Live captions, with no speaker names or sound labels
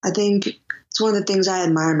I think it's one of the things I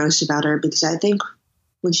admire most about her, because I think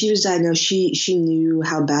when she was diagnosed, she knew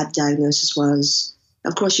how bad the diagnosis was.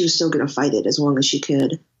 Of course, she was still going to fight it as long as she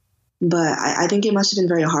could. But I think it must have been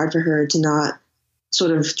very hard for her to not sort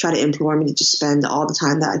of try to implore me to just spend all the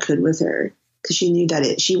time that I could with her, because she knew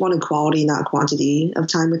that she wanted quality, not quantity of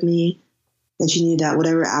time with me. And she knew that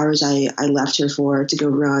whatever hours I left her for to go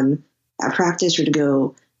run at practice or to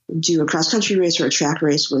go do a cross-country race or a track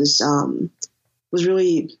race was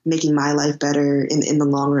really making my life better in the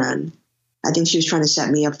long run. I think she was trying to set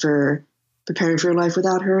me up for preparing for life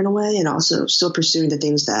without her in a way, and also still pursuing the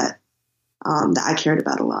things that I cared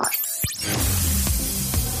about a lot.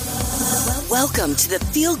 Welcome to the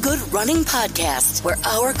Feel Good Running Podcast, where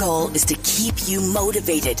our goal is to keep you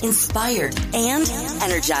motivated, inspired, and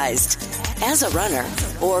energized. As a runner,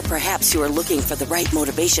 or perhaps you are looking for the right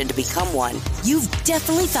motivation to become one, you've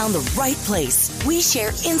definitely found the right place. We share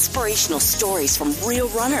inspirational stories from real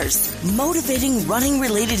runners, motivating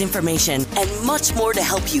running-related information, and much more to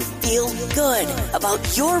help you feel good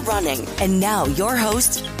about your running. And now, your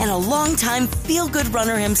host and a longtime feel-good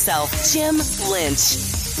runner himself, Jim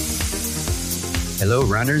Lynch. Hello,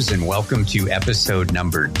 runners, and welcome to episode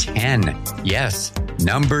number 10. Yes,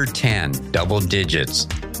 number 10, double digits.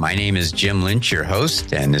 My name is Jim Lynch, your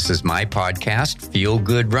host, and this is my podcast, Feel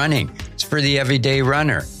Good Running. It's for the everyday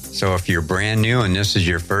runner. So if you're brand new and this is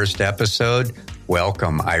your first episode,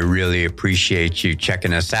 welcome. I really appreciate you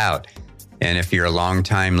checking us out. And if you're a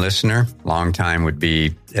long-time listener, long time would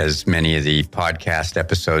be as many of the podcast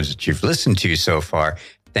episodes that you've listened to so far.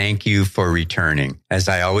 Thank you for returning. As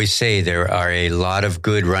I always say, there are a lot of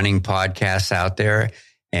good running podcasts out there.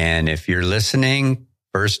 And if you're listening,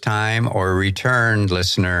 first time or returned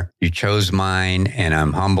listener, you chose mine, and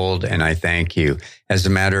I'm humbled and I thank you. As a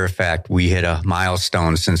matter of fact, we hit a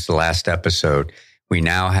milestone since the last episode. We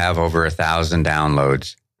now have over 1,000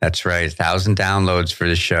 downloads. That's right, 1,000 downloads for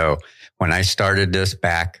the show. When I started this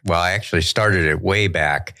back, well, I actually started it way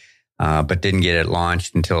back, but didn't get it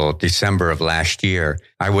launched until December of last year.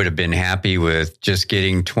 I would have been happy with just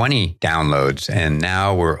getting 20 downloads, and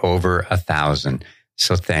now we're over 1,000.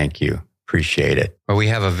 So thank you. Appreciate it. Well, we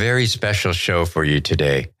have a very special show for you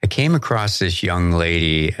today. I came across this young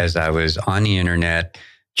lady as I was on the internet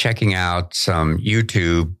checking out some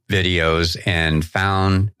YouTube videos and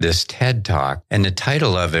found this TED Talk. And the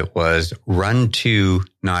title of it was Run To,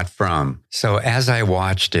 Not From. So as I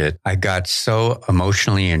watched it, I got so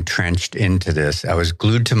emotionally entrenched into this. I was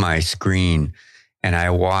glued to my screen and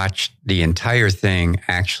I watched the entire thing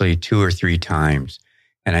actually 2 or 3 times.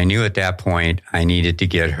 And I knew at that point I needed to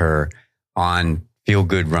get her on Feel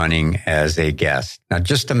Good Running as a guest. Now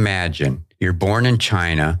just imagine you're born in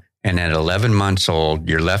China, and at 11 months old,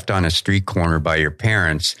 you're left on a street corner by your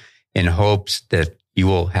parents in hopes that you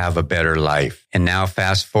will have a better life. And now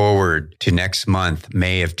fast forward to next month,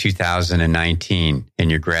 May of 2019, and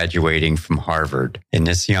you're graduating from Harvard. In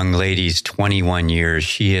this young lady's 21 years,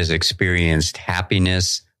 she has experienced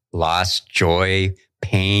happiness, loss, joy,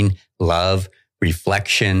 pain, love,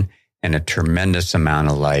 reflection, and a tremendous amount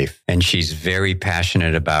of life. And she's very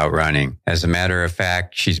passionate about running. As a matter of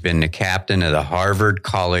fact, she's been the captain of the Harvard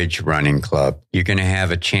College Running Club. You're going to have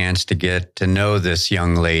a chance to get to know this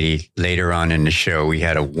young lady later on in the show. We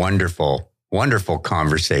had a wonderful, wonderful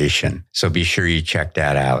conversation. So be sure you check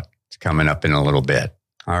that out. It's coming up in a little bit.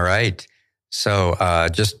 All right. So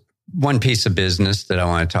just one piece of business that I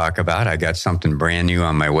want to talk about. I got something brand new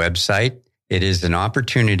on my website. It is an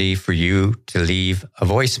opportunity for you to leave a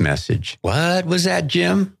voice message. What was that,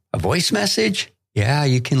 Jim? A voice message? Yeah,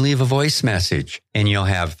 you can leave a voice message. And you'll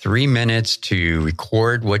have 3 minutes to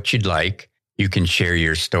record what you'd like. You can share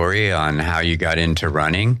your story on how you got into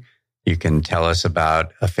running. You can tell us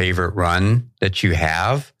about a favorite run that you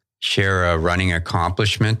have. Share a running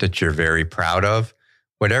accomplishment that you're very proud of.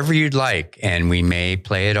 Whatever you'd like. And we may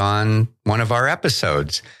play it on one of our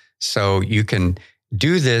episodes. So you can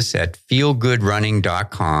do this at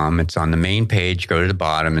feelgoodrunning.com. It's on the main page. Go to the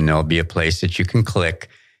bottom and there'll be a place that you can click,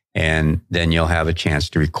 and then you'll have a chance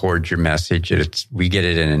to record your message. We get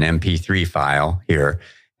it in an MP3 file here,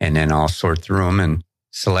 and then I'll sort through them and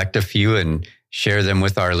select a few and share them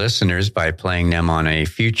with our listeners by playing them on a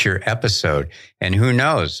future episode. And who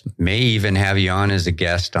knows, may even have you on as a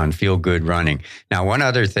guest on Feel Good Running. Now, one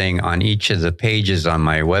other thing, on each of the pages on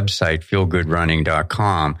my website,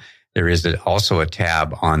 feelgoodrunning.com, there is also a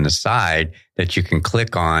tab on the side that you can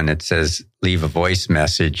click on that says leave a voice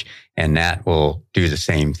message, and that will do the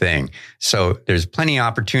same thing. So there's plenty of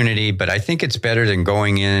opportunity, but I think it's better than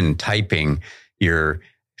going in and typing your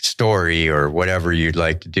story or whatever you'd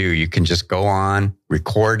like to do. You can just go on,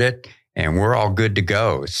 record it, and we're all good to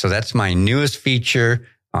go. So that's my newest feature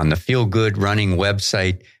on the Feel Good Running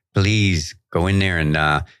website. Please go in there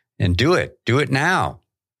and do it. Do it now.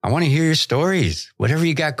 I want to hear your stories. Whatever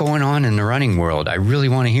you got going on in the running world, I really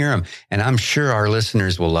want to hear them. And I'm sure our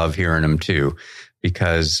listeners will love hearing them too,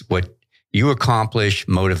 because what you accomplish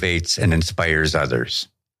motivates and inspires others.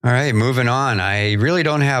 All right, moving on. I really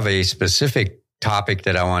don't have a specific topic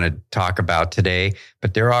that I want to talk about today,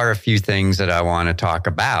 but there are a few things that I want to talk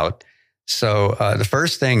about. So the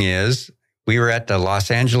first thing is we were at the Los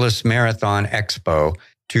Angeles Marathon Expo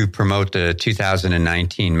to promote the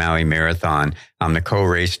 2019 Maui Marathon. I'm the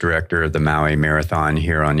co-race director of the Maui Marathon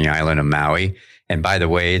here on the island of Maui. And by the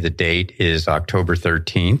way, the date is October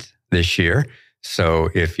 13th this year. So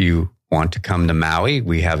if you want to come to Maui,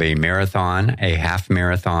 we have a marathon, a half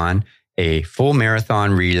marathon, a full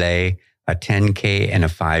marathon relay, a 10K and a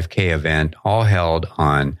 5K event, all held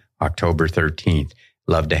on October 13th.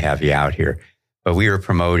 Love to have you out here. But we were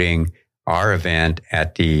promoting our event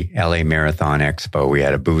at the LA Marathon Expo. We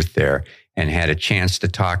had a booth there and had a chance to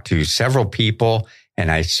talk to several people.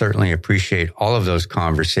 And I certainly appreciate all of those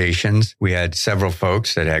conversations. We had several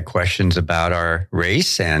folks that had questions about our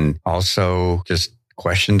race and also just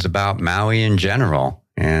questions about Maui in general.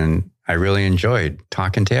 And I really enjoyed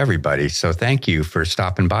talking to everybody. So thank you for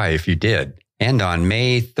stopping by if you did. And on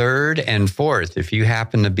May 3rd and 4th, if you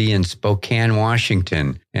happen to be in Spokane,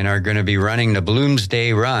 Washington, and are going to be running the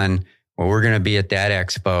Bloomsday Run, well, we're going to be at that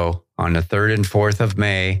expo on the 3rd and 4th of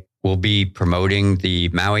May. We'll be promoting the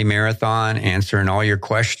Maui Marathon, answering all your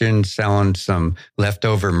questions, selling some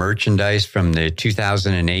leftover merchandise from the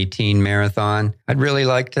 2018 marathon. I'd really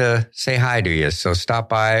like to say hi to you. So stop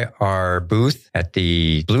by our booth at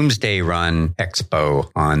the Bloomsday Run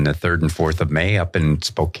Expo on the 3rd and 4th of May up in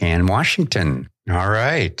Spokane, Washington. All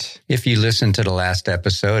right. If you listened to the last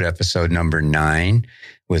episode, episode number 9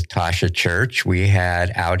 with Tasha Church, we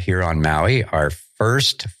had out here on Maui our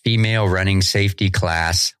first female running safety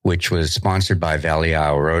class, which was sponsored by Valley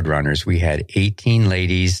Isle Roadrunners. We had 18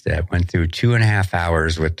 ladies that went through 2.5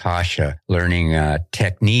 hours with Tasha, learning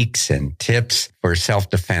techniques and tips for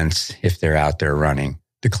self-defense if they're out there running.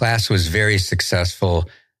 The class was very successful,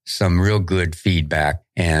 some real good feedback.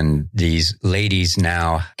 And these ladies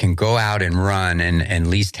now can go out and run and at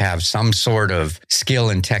least have some sort of skill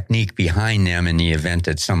and technique behind them in the event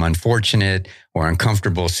that some unfortunate or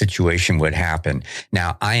uncomfortable situation would happen.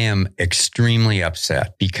 Now, I am extremely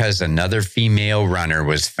upset because another female runner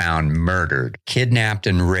was found murdered, kidnapped,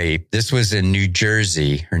 and raped. This was in New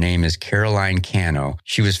Jersey. Her name is Caroline Cano.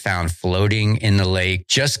 She was found floating in the lake,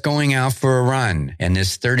 just going out for a run. And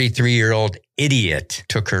this 33-year-old idiot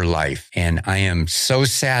took her life. And I am so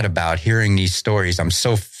sad about hearing these stories. I'm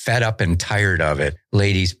so fed up and tired of it.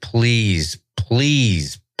 Ladies, please,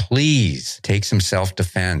 please, please take some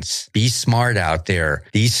self-defense. Be smart out there.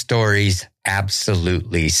 These stories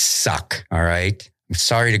absolutely suck. All right. I'm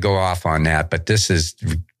sorry to go off on that, but this is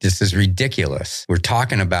ridiculous. We're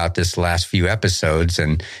talking about this last few episodes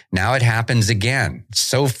and now it happens again. It's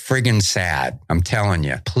so friggin' sad. I'm telling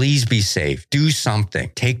you, please be safe. Do something.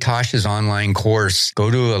 Take Tasha's online course. Go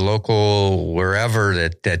to a local wherever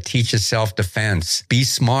that teaches self-defense. Be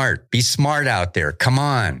smart. Be smart out there. Come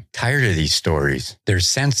on. Tired of these stories. They're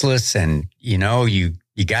senseless and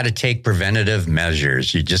you got to take preventative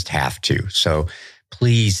measures. You just have to. So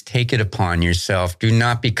please take it upon yourself. Do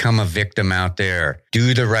not become a victim out there.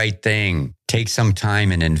 Do the right thing. Take some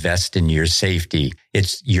time and invest in your safety.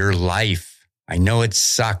 It's your life. I know it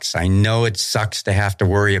sucks. I know it sucks to have to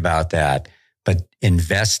worry about that, but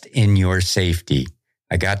invest in your safety.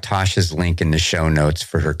 I got Tasha's link in the show notes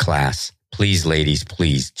for her class. Please, ladies,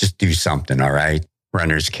 please just do something. All right.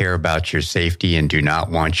 Runners care about your safety and do not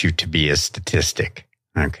want you to be a statistic.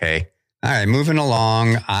 Okay. All right, moving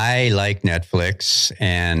along. I like Netflix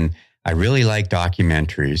and I really like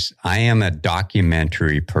documentaries. I am a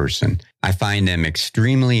documentary person. I find them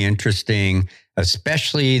extremely interesting,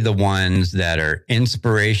 especially the ones that are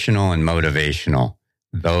inspirational and motivational.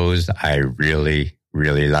 Those I really,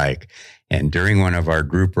 really like. And during one of our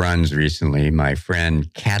group runs recently, my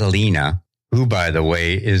friend Catalina, who, by the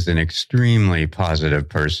way, is an extremely positive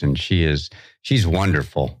person. She's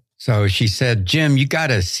wonderful. So she said, Jim, you got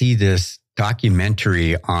to see this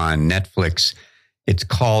documentary on Netflix. It's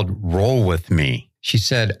called Roll With Me. She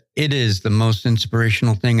said, it is the most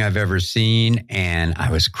inspirational thing I've ever seen. And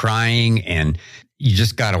I was crying and you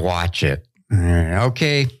just got to watch it.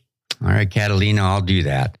 Okay. All right, Catalina, I'll do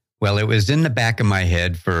that. Well, it was in the back of my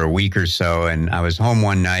head for a week or so. And I was home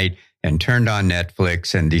one night and turned on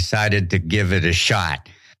Netflix and decided to give it a shot.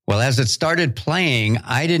 Well, as it started playing,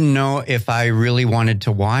 I didn't know if I really wanted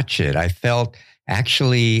to watch it. I felt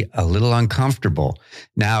actually a little uncomfortable.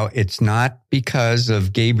 Now, it's not because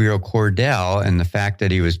of Gabriel Cordell and the fact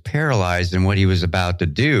that he was paralyzed and what he was about to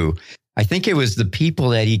do. I think it was the people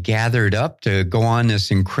that he gathered up to go on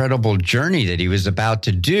this incredible journey that he was about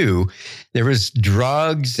to do. There was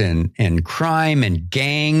drugs and crime and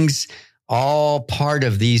gangs, all part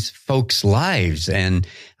of these folks' lives. And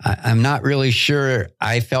I'm not really sure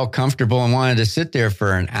I felt comfortable and wanted to sit there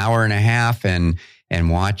for an hour and a half and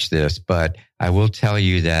watch this. But I will tell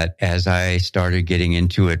you that as I started getting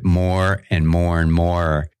into it more and more and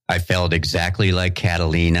more, I felt exactly like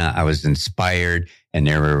Catalina. I was inspired, and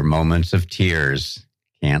there were moments of tears.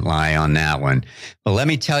 Can't lie on that one. But let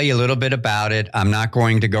me tell you a little bit about it. I'm not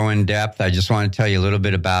going to go in depth. I just want to tell you a little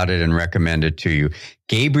bit about it and recommend it to you.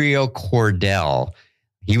 Gabriel Cordell,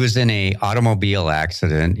 he was in an automobile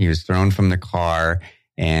accident. He was thrown from the car,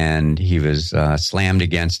 and he was slammed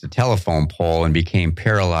against a telephone pole and became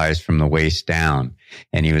paralyzed from the waist down.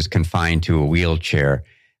 And he was confined to a wheelchair.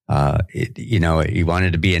 He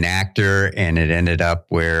wanted to be an actor, and it ended up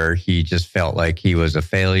where he just felt like he was a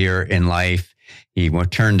failure in life. He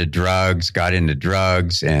turned to drugs, got into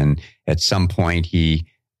drugs, and at some point he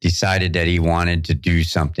decided that he wanted to do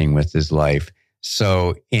something with his life.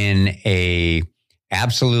 So in a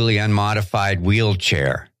absolutely unmodified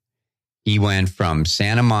wheelchair, he went from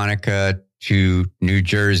Santa Monica to New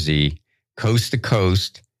Jersey, coast to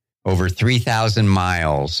coast, over 3,000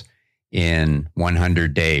 miles in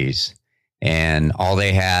 100 days. And all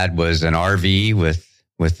they had was an RV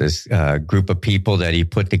with this group of people that he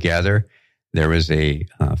put together. There was a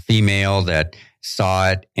female that saw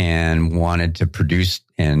it and wanted to produce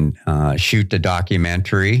and shoot the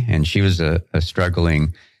documentary. And she was a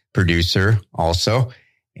struggling producer also.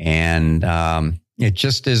 And it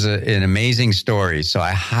just is an amazing story. So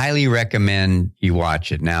I highly recommend you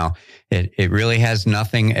watch it. Now, it really has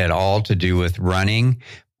nothing at all to do with running,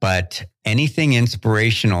 but anything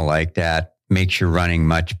inspirational like that makes your running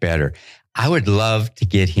much better. I would love to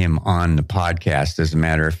get him on the podcast, as a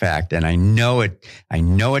matter of fact. And I know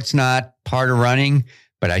it's not part of running,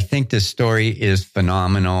 but I think this story is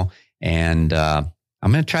phenomenal. And I'm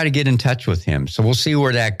going to try to get in touch with him. So we'll see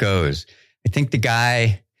where that goes. I think the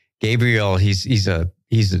guy, Gabriel, he's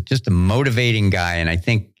just a motivating guy. And I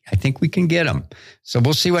think we can get him. So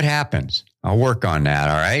we'll see what happens. I'll work on that.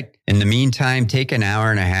 All right. In the meantime, take an hour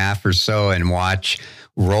and a half or so and watch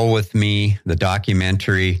Roll With Me, the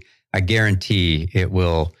documentary. I guarantee it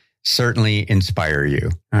will certainly inspire you.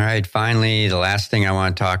 All right. Finally, the last thing I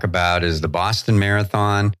want to talk about is the Boston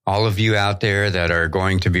Marathon. All of you out there that are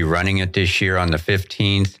going to be running it this year on the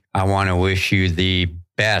 15th, I want to wish you the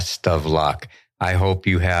best of luck. I hope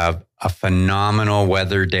you have a phenomenal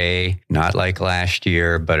weather day, not like last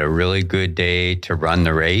year, but a really good day to run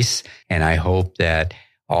the race. And I hope that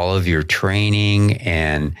all of your training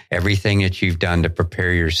and everything that you've done to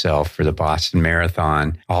prepare yourself for the Boston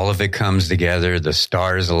Marathon, all of it comes together, the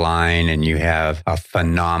stars align, and you have a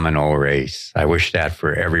phenomenal race. I wish that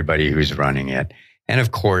for everybody who's running it. And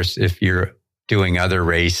of course, if you're doing other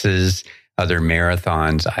races, other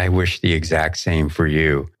marathons, I wish the exact same for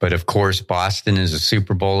you. But of course, Boston is a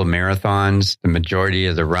Super Bowl of marathons. The majority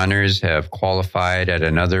of the runners have qualified at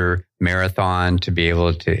another marathon to be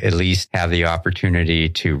able to at least have the opportunity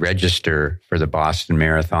to register for the Boston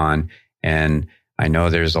Marathon. And I know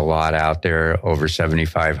there's a lot out there, over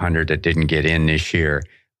 7,500 that didn't get in this year,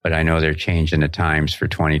 but I know they're changing the times for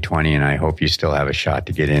 2020, and I hope you still have a shot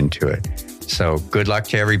to get into it. So good luck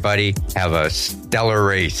to everybody. Have a stellar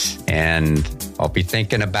race, and I'll be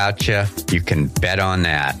thinking about you. You can bet on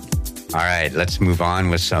that. All right, let's move on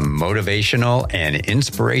with some motivational and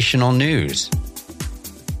inspirational news.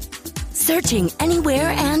 Searching anywhere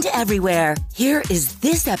and everywhere. Here is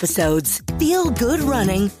this episode's Feel Good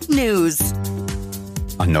Running News.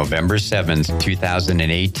 On November 7th,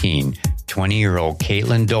 2018, 20-year-old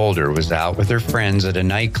Caitlin Dolder was out with her friends at a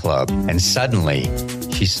nightclub, and suddenly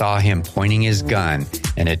she saw him pointing his gun,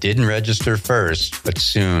 and it didn't register first, but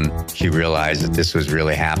soon she realized that this was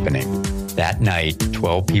really happening. That night,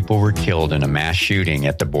 12 people were killed in a mass shooting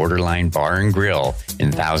at the Borderline Bar and Grill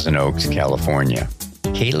in Thousand Oaks, California.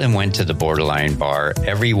 Caitlin went to the Borderline Bar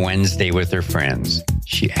every Wednesday with her friends.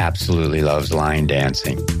 She absolutely loves line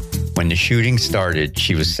dancing. When the shooting started,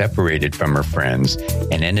 she was separated from her friends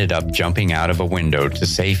and ended up jumping out of a window to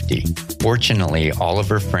safety. Fortunately, all of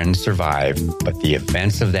her friends survived, but the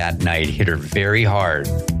events of that night hit her very hard,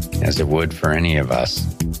 as it would for any of us.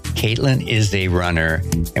 Caitlin is a runner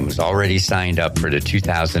and was already signed up for the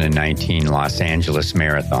 2019 Los Angeles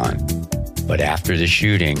Marathon. But after the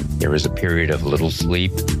shooting, there was a period of little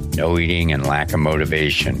sleep, no eating, and lack of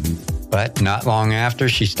motivation. But not long after,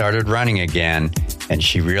 she started running again, and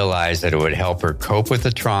she realized that it would help her cope with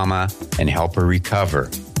the trauma and help her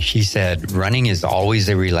recover. She said, running is always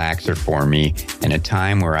a relaxer for me and a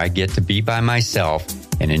time where I get to be by myself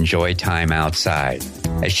and enjoy time outside.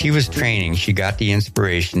 As she was training, she got the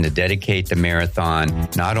inspiration to dedicate the marathon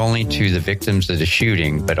not only to the victims of the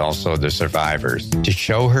shooting, but also the survivors. To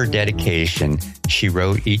show her dedication, she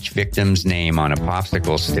wrote each victim's name on a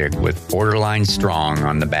popsicle stick with "Borderline Strong"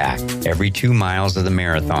 on the back. Every 2 miles of the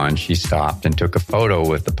marathon, she stopped and took a photo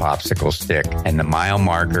with the popsicle stick and the mile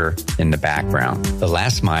marker in the background. The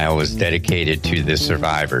last mile was dedicated to the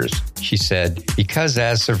survivors. She said, because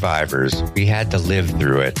as survivors, we had to live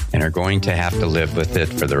through it and are going to have to live with it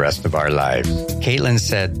for the rest of our lives. Caitlin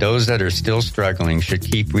said those that are still struggling should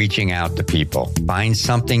keep reaching out to people. Find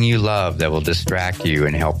something you love that will distract you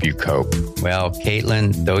and help you cope. Well,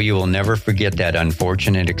 Caitlin, though you will never forget that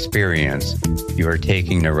unfortunate experience, you are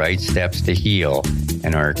taking the right steps to heal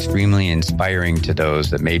and are extremely inspiring to those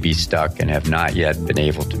that may be stuck and have not yet been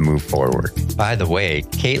able to move forward. By the way,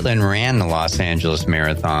 Caitlin ran the Los Angeles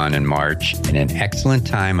Marathon in March in an excellent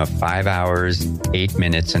time of 5 hours, 8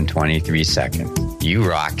 minutes, and 23 seconds. You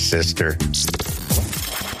rock, sister.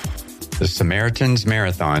 The Samaritans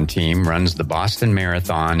Marathon team runs the Boston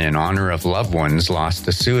Marathon in honor of loved ones lost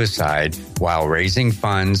to suicide while raising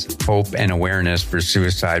funds, hope, and awareness for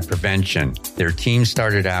suicide prevention. Their team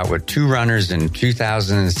started out with 2 runners in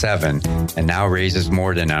 2007 and now raises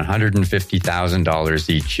more than $150,000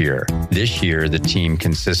 each year. This year, the team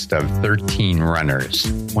consists of 13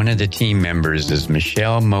 runners. One of the team members is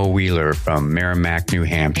Michelle Mo Wheeler from Merrimack, New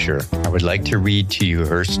Hampshire. I would like to read to you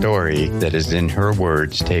her story that is in her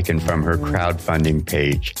words taken from her crowdfunding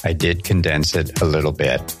page. I did condense it a little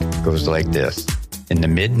bit. It goes like this. In the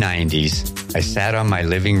mid-90s, I sat on my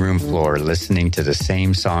living room floor listening to the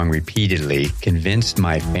same song repeatedly, convinced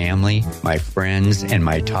my family, my friends, and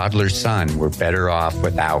my toddler son were better off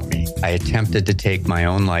without me. I attempted to take my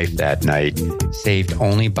own life that night, saved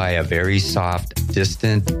only by a very soft,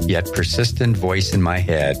 distant, yet persistent voice in my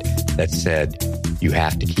head that said, "You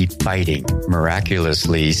have to keep fighting."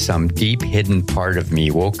 Miraculously, some deep hidden part of me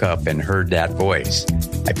woke up and heard that voice.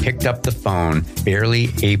 I picked up the phone,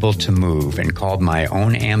 barely able to move, and called my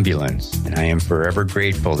own ambulance, and I am forever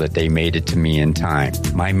grateful that they made it to me in time.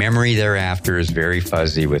 My memory thereafter is very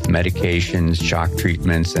fuzzy with medications, shock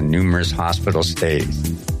treatments, and numerous hospital stays.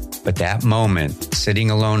 But that moment,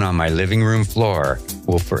 sitting alone on my living room floor,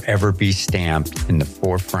 will forever be stamped in the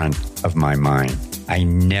forefront of my mind. I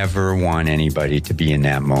never want anybody to be in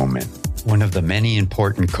that moment. One of the many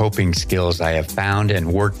important coping skills I have found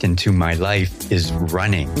and worked into my life is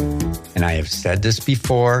running. And I have said this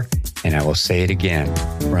before, and I will say it again.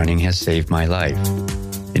 Running has saved my life.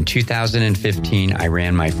 In 2015, I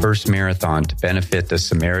ran my first marathon to benefit the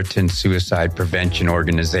Samaritan Suicide Prevention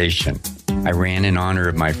Organization. I ran in honor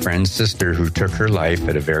of my friend's sister who took her life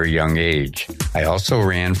at a very young age. I also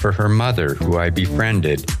ran for her mother, who I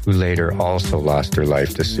befriended, who later also lost her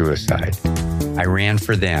life to suicide. I ran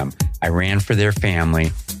for them. I ran for their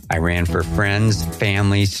family. I ran for friends,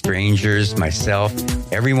 family, strangers, myself,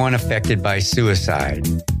 everyone affected by suicide.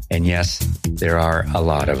 And yes, there are a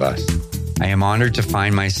lot of us. I am honored to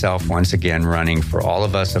find myself once again running for all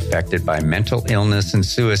of us affected by mental illness and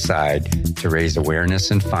suicide to raise awareness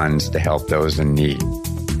and funds to help those in need.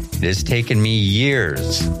 It has taken me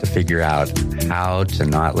years to figure out how to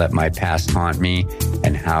not let my past haunt me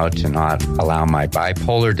and how to not allow my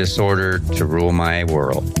bipolar disorder to rule my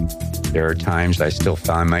world. There are times I still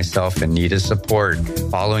find myself in need of support,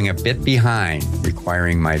 following a bit behind,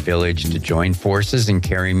 requiring my village to join forces and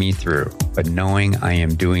carry me through. But knowing I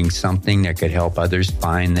am doing something that could help others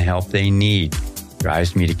find the help they need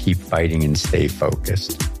drives me to keep fighting and stay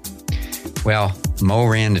focused. Well, Mo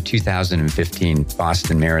ran the 2015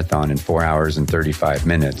 Boston Marathon in 4 hours and 35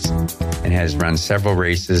 minutes and has run several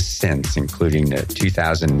races since, including the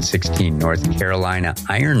 2016 North Carolina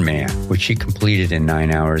Ironman, which she completed in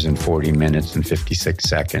 9 hours and 40 minutes and 56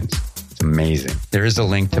 seconds. It's amazing. There is a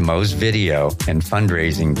link to Mo's video and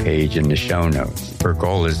fundraising page in the show notes. Her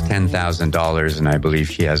goal is $10,000, and I believe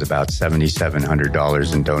she has about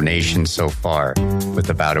 $7,700 in donations so far, with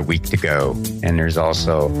about a week to go. And there's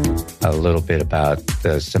also a little bit about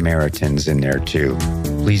the Samaritans in there too.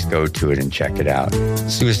 Please go to it and check it out.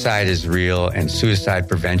 Suicide is real, and suicide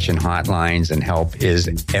prevention hotlines and help is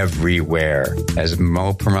everywhere. As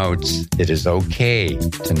Mo promotes, it is okay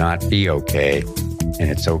to not be okay,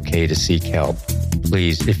 and it's okay to seek help.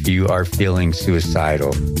 Please, if you are feeling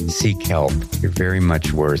suicidal, and seek help. You're very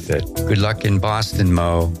much worth it. Good luck in Boston,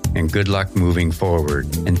 Mo, and good luck moving forward.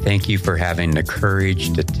 And thank you for having the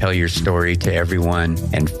courage to tell your story to everyone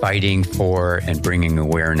and fighting for and bringing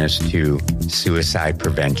awareness to suicide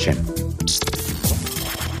prevention.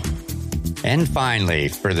 And finally,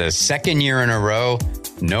 for the second year in a row,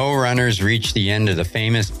 no runners reached the end of the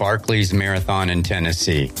famous Barkley's Marathon in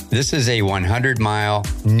Tennessee. This is a 100-mile,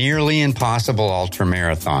 nearly impossible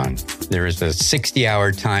ultramarathon. There is a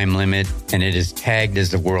 60-hour time limit, and it is tagged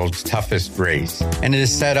as the world's toughest race. And it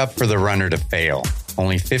is set up for the runner to fail.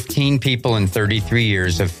 Only 15 people in 33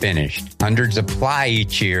 years have finished. Hundreds apply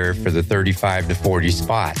each year for the 35 to 40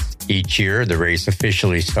 spots. Each year, the race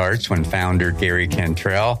officially starts when founder Gary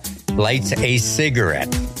Cantrell lights a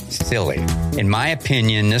cigarette. Silly. In my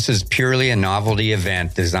opinion, this is purely a novelty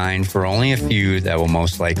event designed for only a few that will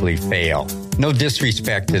most likely fail. No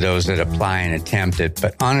disrespect to those that apply and attempt it,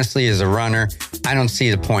 but honestly, as a runner, I don't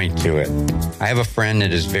see the point to it. I have a friend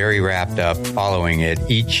that is very wrapped up following it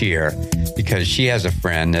each year because she has a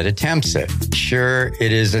friend that attempts it. Sure,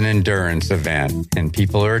 it is an endurance event, and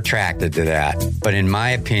people are attracted to that. But in my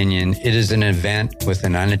opinion, it is an event with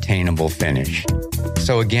an unattainable finish.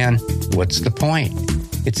 So again, what's the point?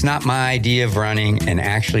 It's not my idea of running and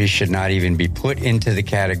actually should not even be put into the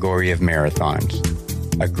category of marathons.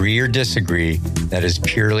 Agree or disagree, that is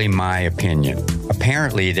purely my opinion.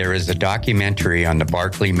 Apparently, there is a documentary on the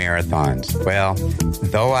Barkley Marathons. Well,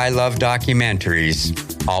 though I love documentaries,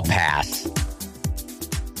 I'll pass.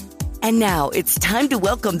 And now it's time to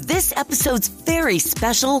welcome this episode's very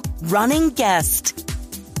special running guest.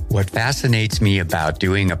 What fascinates me about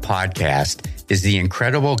doing a podcast is the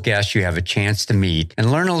incredible guests you have a chance to meet and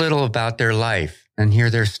learn a little about their life and hear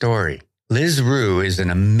their story. Liz Rue is an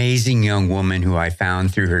amazing young woman who I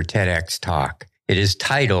found through her TEDx talk. It is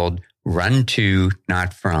titled Run To,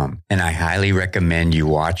 Not From, and I highly recommend you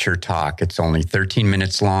watch her talk. It's only 13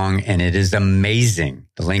 minutes long, and it is amazing.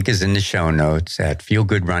 The link is in the show notes at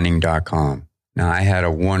feelgoodrunning.com. Now, I had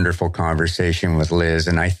a wonderful conversation with Liz,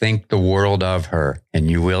 and I think the world of her, and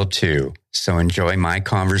you will too. So enjoy my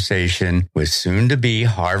conversation with soon-to-be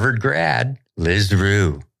Harvard grad, Liz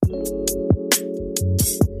Rue.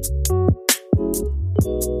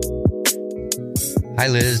 Hi,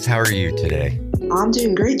 Liz. How are you today? I'm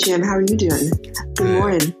doing great, Jim. How are you doing? Good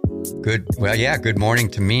morning. Good. Well, yeah, good morning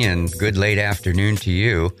to me and good late afternoon to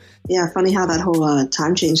you. Yeah, funny how that whole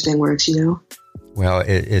time change thing works, you know? Well,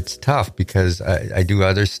 it's tough because I do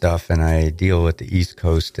other stuff and I deal with the East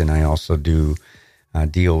Coast and I also do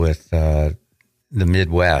deal with the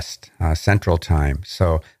Midwest, Central Time.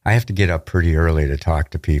 So I have to get up pretty early to talk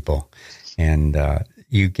to people. And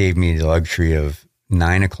you gave me the luxury of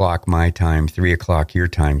 9 o'clock my time, 3 o'clock your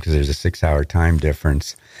time, because there's a 6-hour time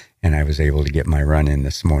difference. And I was able to get my run in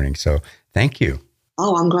this morning. So thank you.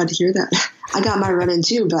 Oh, I'm glad to hear that. I got my run in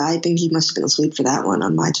too, but I think he must have been asleep for that one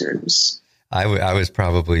on my terms. I was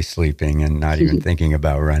probably sleeping and not even thinking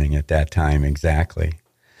about running at that time exactly.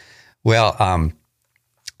 Well,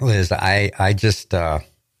 Liz, I just I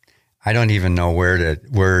don't even know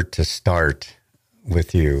where to start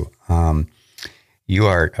with you. You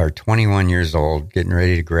are 21 years old, getting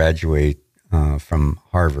ready to graduate from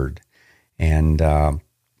Harvard, and the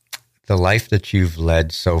life that you've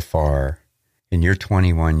led so far in your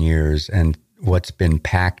 21 years and what's been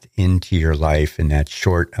packed into your life in that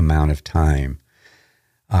short amount of time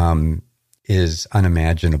is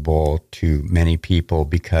unimaginable to many people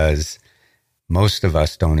because most of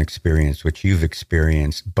us don't experience what you've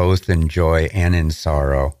experienced, both in joy and in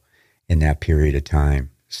sorrow in that period of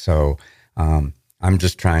time. So I'm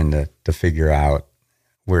just trying to figure out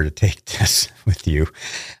where to take this with you.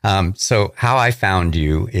 So how I found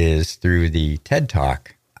you is through the TED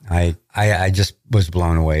Talk. I just was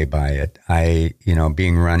blown away by it.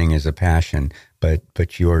 Being running is a passion,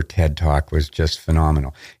 but your TED Talk was just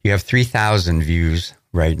phenomenal. You have 3,000 views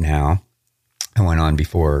right now. I went on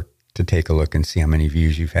before to take a look and see how many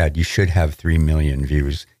views you've had. You should have 3 million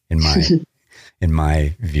views in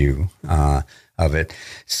my view of it.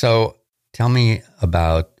 So tell me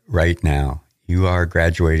about right now. You are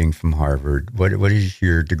graduating from Harvard. What is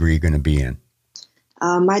your degree going to be in?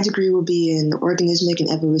 My degree will be in organismic and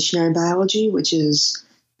evolutionary biology,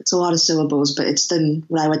 it's a lot of syllables, but it's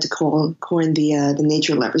what I like to coin the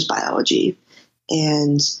nature lovers biology.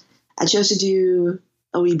 And I chose to do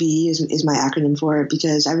OEB is my acronym for it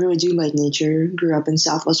because I really do like nature. Grew up in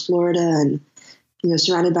Southwest Florida and,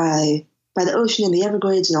 surrounded by the ocean and the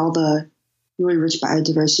Everglades and all the really rich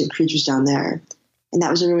biodiversity of creatures down there. And that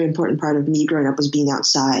was a really important part of me growing up was being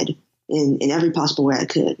outside in every possible way I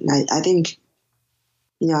could. And I think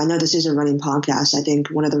I know this is a running podcast. I think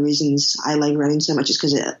one of the reasons I like running so much is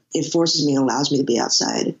because it forces me and allows me to be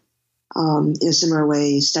outside. In a similar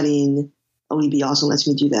way, studying OEB also lets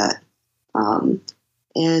me do that.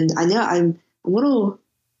 And I know I'm a little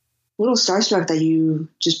starstruck that you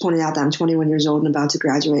just pointed out that I'm 21 years old and about to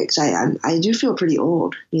graduate, because I do feel pretty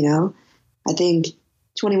old. I think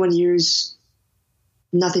 21 years,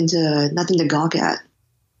 nothing to gawk at. I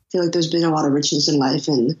feel like there's been a lot of richness in life,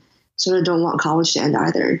 and sort of don't want college to end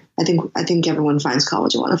either. I think everyone finds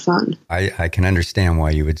college a lot of fun. I can understand why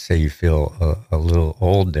you would say you feel a little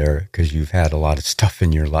old there, because you've had a lot of stuff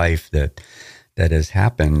in your life that has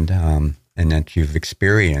happened and that you've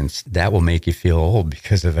experienced that will make you feel old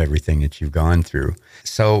because of everything that you've gone through.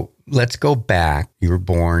 So let's go back. You were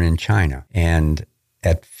born in China, and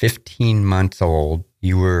at 15 months old,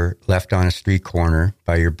 you were left on a street corner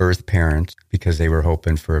by your birth parents because they were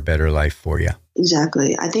hoping for a better life for you.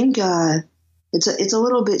 Exactly. I think it's a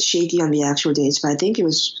little bit shaky on the actual dates, but I think it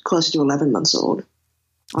was closer to 11 months old.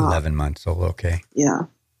 11 months old, okay. Yeah.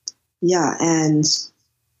 Yeah, and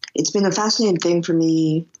it's been a fascinating thing for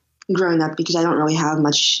me growing up because I don't really have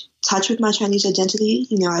much touch with my Chinese identity.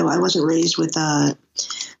 I wasn't raised with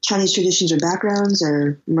Chinese traditions or backgrounds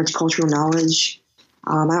or much cultural knowledge.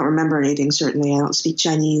 I don't remember anything, certainly. I don't speak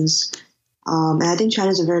Chinese. And I think China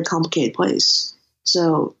is a very complicated place.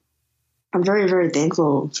 So I'm very, very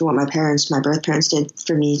thankful for what my birth parents did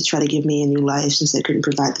for me to try to give me a new life since they couldn't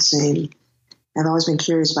provide the same. I've always been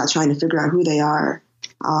curious about trying to figure out who they are,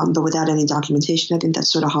 but without any documentation, I think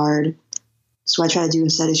that's sort of hard. So what I try to do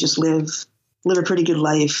instead is just live a pretty good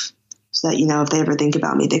life so that, if they ever think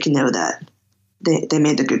about me, they can know that they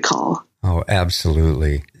made the good call. Oh,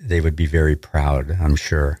 absolutely. They would be very proud, I'm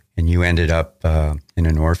sure. And you ended up in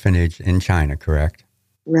an orphanage in China, correct?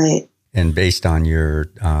 Right. And based on your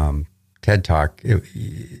TED Talk,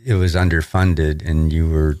 it was underfunded and you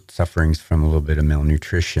were suffering from a little bit of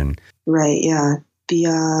malnutrition. Right, yeah.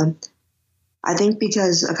 I think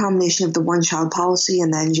because a combination of the one-child policy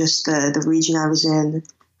and then just the region I was in,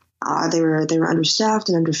 they were understaffed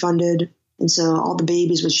and underfunded, and so all the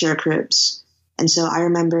babies would share cribs. And so I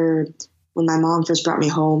remember when my mom first brought me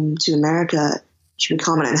home to America, she would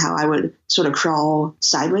comment on how I would sort of crawl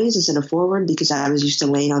sideways instead of forward because I was used to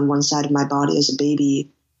laying on one side of my body as a baby,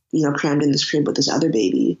 crammed in this crib with this other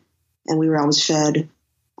baby. And we were always fed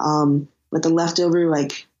with the leftover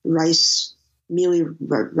mealy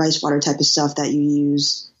rice water type of stuff that you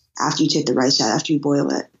use after you take the rice out, after you boil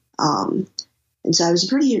it. And so I was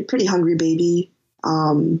a pretty hungry baby.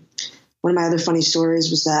 One of my other funny stories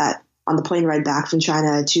was that on the plane ride back from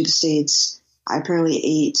China to the States, I apparently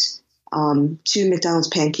ate 2 McDonald's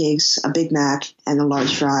pancakes, a Big Mac, and a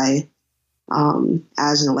large fry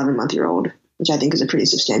as an 11-month-old, which I think is a pretty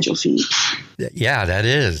substantial feat. Yeah, that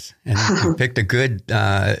is. And you picked a good,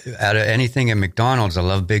 out of anything at McDonald's, I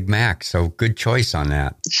love Big Mac, so good choice on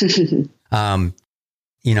that.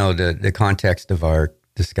 The context of our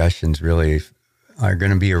discussions really are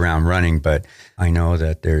going to be around running, but I know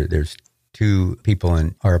that there's 2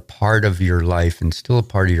 people are a part of your life and still a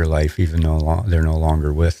part of your life, even though they're no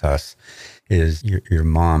longer with us, is your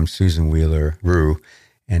mom, Susan Wheeler-Rue,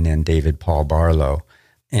 and then David Paul Barlow.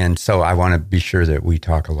 And so I want to be sure that we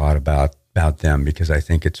talk a lot about them because I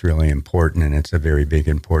think it's really important and it's a very big,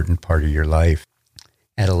 important part of your life.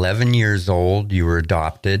 At 11 years old, you were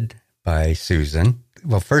adopted by Susan.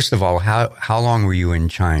 Well, first of all, how long were you in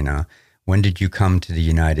China? When did you come to the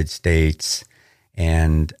United States?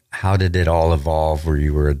 And how did it all evolve where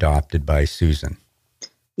you were adopted by Susan?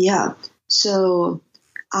 Yeah. So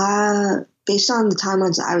based on the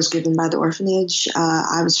timelines I was given by the orphanage,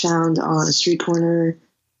 I was found on a street corner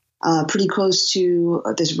pretty close to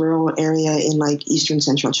this rural area in eastern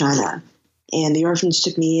central China. And the orphanage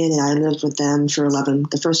took me in and I lived with them for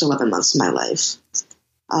the first 11 months of my life.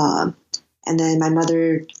 And then my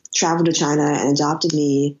mother traveled to China and adopted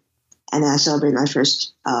me. And I celebrated my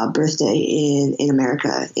first birthday in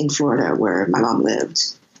America, in Florida, where my mom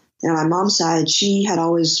lived. And on my mom's side, she had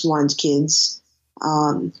always wanted kids.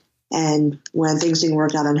 And when things didn't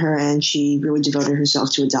work out on her end, she really devoted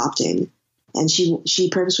herself to adopting. And she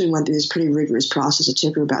purposely went through this pretty rigorous process. It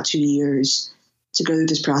took her about 2 years to go through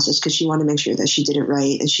this process because she wanted to make sure that she did it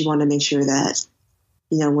right. And she wanted to make sure that,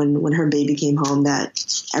 when her baby came home, that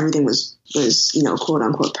everything was quote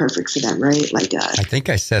unquote perfect for them, right? I think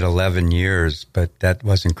I said 11 years, but that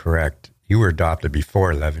wasn't correct. You were adopted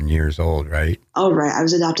before 11 years old, right? Oh, right. I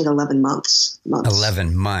was adopted 11 months.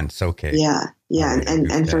 11 months. Okay. Yeah.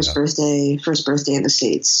 And first birthday in the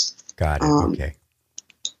States. Got it. Okay.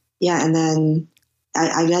 Yeah. And then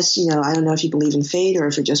I guess, I don't know if you believe in fate or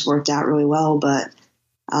if it just worked out really well, but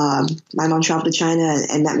my mom traveled to China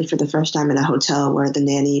and met me for the first time in a hotel where the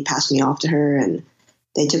nanny passed me off to her, and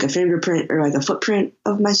they took a fingerprint or like a footprint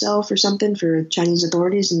of myself or something for Chinese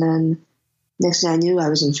authorities. And then next thing I knew, I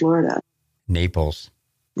was in Florida. Naples,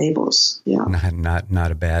 yeah.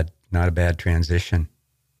 Not a bad transition.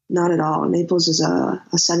 Not at all. Naples is a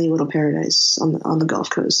sunny little paradise on the Gulf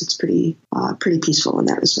Coast. It's pretty peaceful in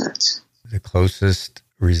that respect. The closest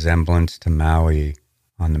resemblance to Maui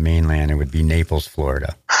on the mainland, it would be Naples,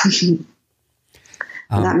 Florida.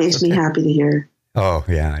 That makes me happy to hear. Oh,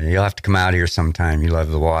 yeah. You'll have to come out here sometime. You love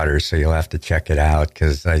the water, so you'll have to check it out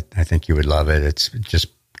because I think you would love it. It's just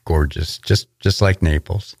gorgeous, just like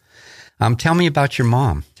Naples. Tell me about your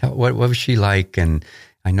mom. What was she like? And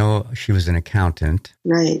I know she was an accountant.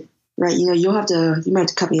 Right. You know, you might have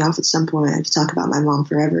to cut me off at some point. I could talk about my mom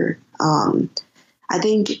forever. I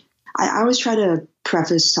think I always try to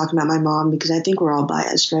preface talking about my mom because I think we're all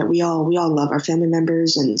biased, right? We all love our family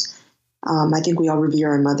members, and I think we all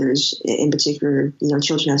revere our mothers in particular. You know,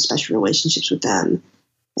 children have special relationships with them.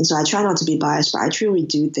 And so I try not to be biased, but I truly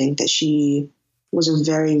do think that she was a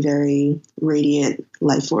very, very radiant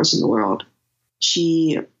life force in the world.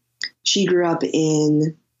 She grew up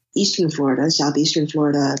in eastern Florida, southeastern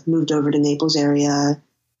Florida, moved over to Naples area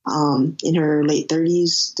in her late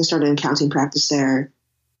 30s to start an accounting practice there.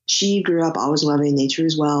 She grew up always loving nature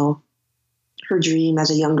as well. Her dream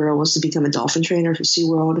as a young girl was to become a dolphin trainer for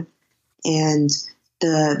SeaWorld. And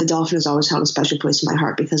the dolphin has always held a special place in my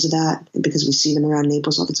heart because of that, and because we see them around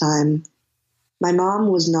Naples all the time. My mom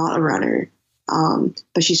was not a runner,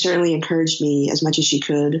 but she certainly encouraged me as much as she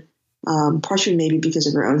could, partially maybe because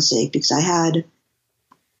of her own sake, because I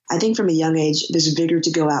think from a young age, this vigor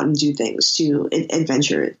to go out and do things, to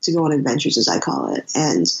go on adventures, as I call it.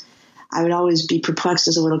 And I would always be perplexed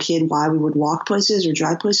as a little kid why we would walk places or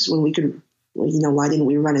drive places when we could, why didn't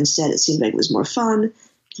we run instead? It seemed like it was more fun.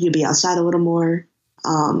 You could be outside a little more.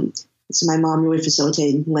 So my mom really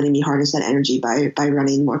facilitated letting me harness that energy by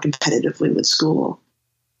running more competitively with school.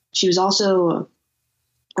 She was also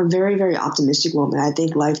a very, very optimistic woman. I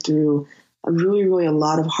think life threw a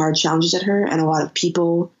lot of hard challenges at her, and a lot of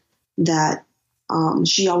people that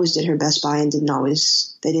she always did her best by and they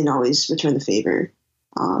didn't always return the favor.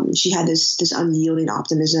 She had this unyielding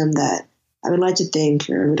optimism that I would like to think,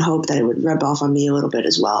 or would hope, that it would rub off on me a little bit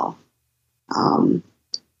as well.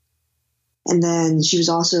 And then she was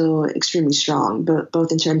also extremely strong,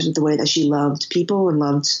 both in terms of the way that she loved people and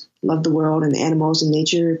loved the world and animals and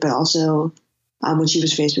nature, but also when she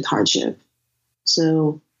was faced with hardship.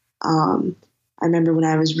 So I remember when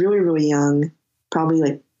I was really, really young, probably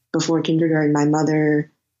like before kindergarten, my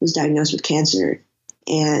mother was diagnosed with cancer.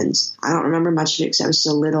 And I don't remember much of it because I was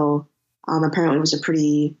so little. Apparently it was a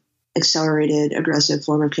pretty accelerated, aggressive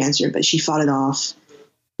form of cancer, but she fought it off,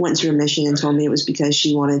 went into remission, and told me it was because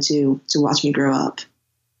she wanted to watch me grow up.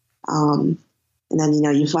 And then,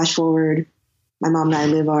 you flash forward, my mom and I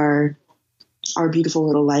live our beautiful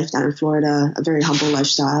little life down in Florida, a very humble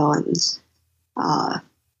lifestyle. And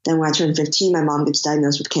then when I turned 15, my mom gets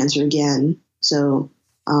diagnosed with cancer again. So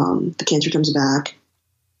the cancer comes back,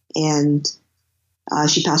 and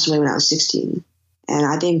she passed away when I was 16. And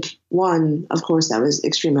I think, one, of course, that was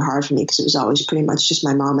extremely hard for me because it was always pretty much just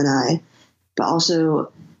my mom and I. But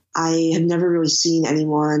also, I have never really seen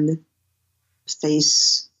anyone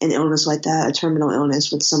face an illness like that, a terminal illness,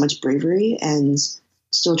 with so much bravery and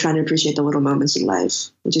still trying to appreciate the little moments in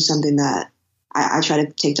life, which is something that I try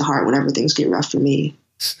to take to heart whenever things get rough for me.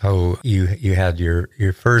 So you had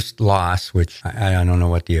your first loss, which I don't know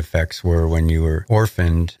what the effects were when you were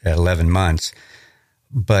orphaned at 11 months.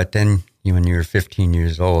 But then when you were 15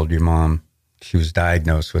 years old, your mom, she was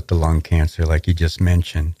diagnosed with the lung cancer, like you just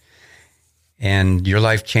mentioned. And your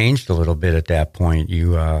life changed a little bit at that point.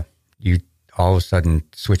 You all of a sudden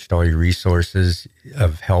switched all your resources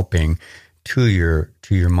of helping to your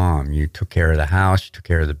mom. You took care of the house, you took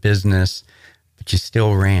care of the business, but you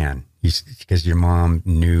still ran because your mom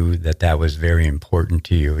knew that was very important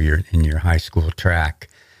to you. You're in your high school track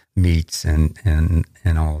meets and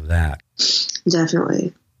all of that.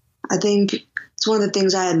 Definitely. I think it's one of the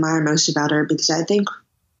things I admire most about her, because I think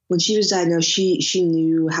when she was diagnosed, she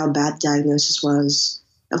knew how bad the diagnosis was.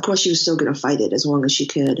 Of course, she was still going to fight it as long as she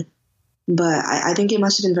could. But I think it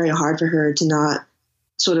must have been very hard for her to not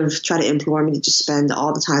sort of try to implore me to just spend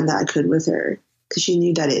all the time that I could with her, because she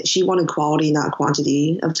knew that she wanted quality, not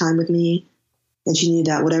quantity of time with me. And she knew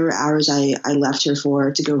that whatever hours I left her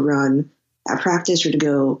for to go run at practice or to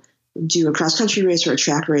go do a cross-country race or a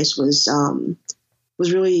track race was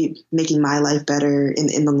really making my life better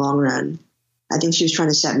in the long run. I think she was trying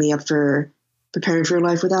to set me up for preparing for a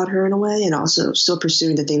life without her in a way, and also still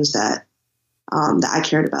pursuing the things that that I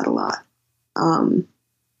cared about a lot.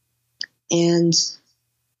 And,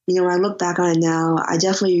 when I look back on it now, I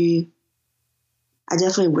definitely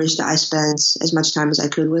wish that I spent as much time as I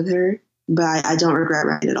could with her, but I don't regret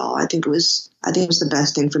Ryan at all. I think it was the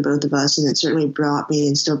best thing for both of us, and it certainly brought me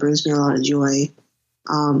and still brings me a lot of joy.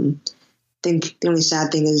 I think the only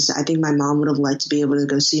sad thing is I think my mom would have liked to be able to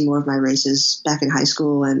go see more of my races back in high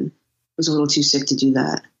school and was a little too sick to do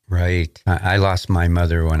that. Right. I lost my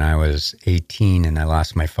mother when I was 18 and I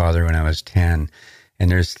lost my father when I was 10. And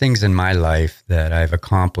there's things in my life that I've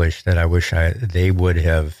accomplished that I wish they would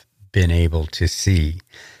have been able to see,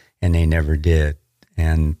 and they never did.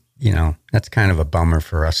 And, that's kind of a bummer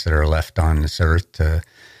for us that are left on this earth to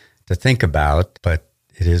think about, but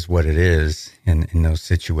it is what it is in those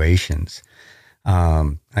situations.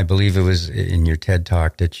 I believe it was in your TED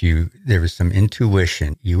Talk that there was some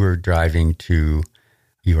intuition. You were driving to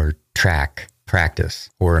your track practice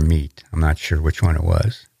or a meet. I'm not sure which one it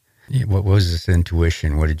was. What was this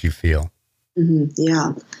intuition? What did you feel? Mm-hmm.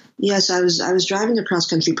 Yeah. Yes, I was driving to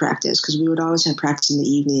cross-country practice because we would always have practice in the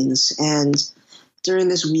evenings. And during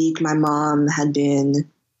this week, my mom had been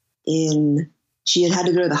she had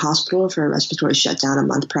to go to the hospital for a respiratory shutdown a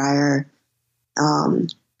month prior.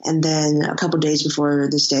 And then a couple of days before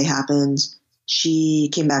this day happened, she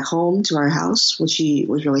came back home to our house, which she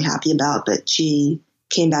was really happy about, but she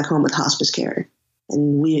came back home with hospice care.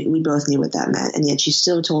 And we both knew what that meant. And yet she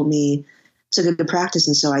still told me to go to practice.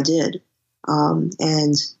 And so I did. And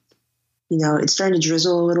it's starting to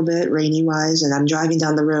drizzle a little bit, rainy wise. And I'm driving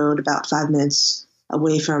down the road about 5 minutes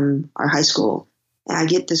away from our high school. And I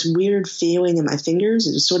get this weird feeling in my fingers.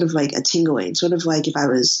 It was sort of like a tingling, sort of like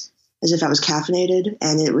as if I was caffeinated.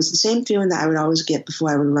 And it was the same feeling that I would always get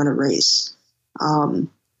before I would run a race.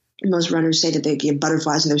 Most runners say that they get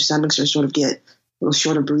butterflies in their stomachs or sort of get a little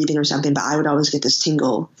short of breathing or something, but I would always get this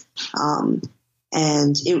tingle. And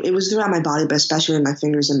it was throughout my body, but especially in my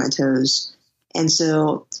fingers and my toes. And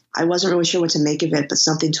so I wasn't really sure what to make of it, but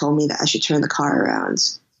something told me that I should turn the car around.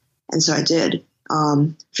 And so I did.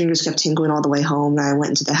 Fingers kept tingling all the way home. And I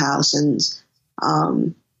went into the house and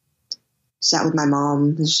sat with my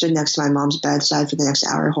mom and stood next to my mom's bedside for the next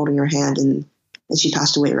hour holding her hand. And she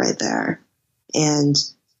passed away right there. And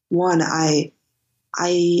I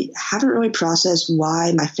haven't really processed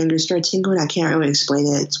why my fingers started tingling. I can't really explain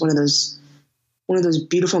it. It's one of those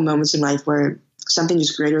beautiful moments in life where something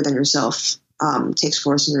just greater than yourself takes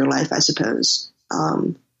force in your life, I suppose.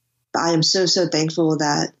 But I am so, so thankful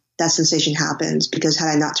that sensation happened, because had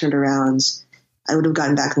I not turned around, I would have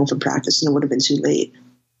gotten back home from practice and it would have been too late.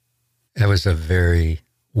 That was a very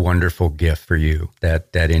wonderful gift for you,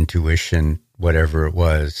 that intuition, whatever it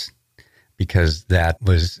was, because that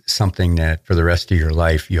was something that for the rest of your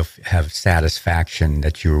life, you'll have satisfaction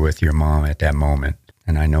that you were with your mom at that moment.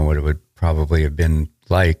 And I know what it would probably have been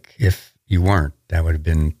like if you weren't. That would have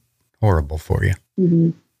been horrible for you.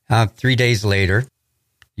 Mm-hmm. 3 days later,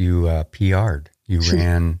 you PR'd. You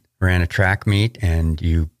ran a track meet and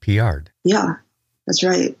you PR'd. Yeah, that's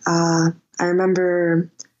right. I remember,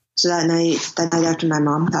 so that night after my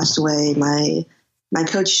mom passed away, my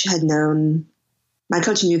coach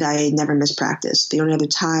knew that I had never missed practice. The only other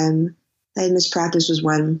time I had missed practice was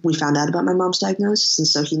when we found out about my mom's diagnosis. And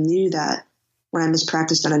so he knew that when I missed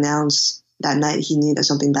practice unannounced that night, he knew that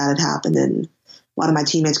something bad had happened. And a lot of my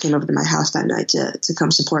teammates came over to my house that night to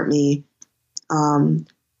come support me.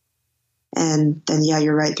 And then, yeah,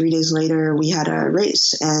 you're right. 3 days later, we had a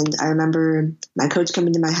race. And I remember my coach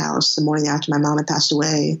coming to my house the morning after my mom had passed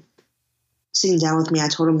away, sitting down with me. I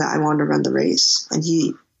told him that I wanted to run the race. And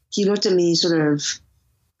he looked at me sort of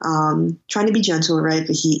trying to be gentle, right?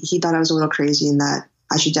 But he thought I was a little crazy and that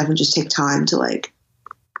I should definitely just take time to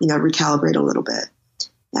recalibrate a little bit.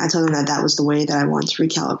 And I told him that was the way that I wanted to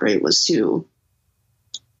recalibrate, was to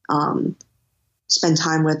spend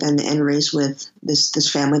time with and race with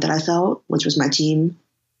this family that I felt, which was my team.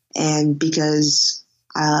 And because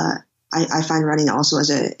I find running also as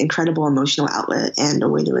an incredible emotional outlet and a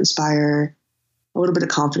way to inspire a little bit of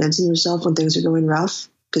confidence in yourself when things are going rough,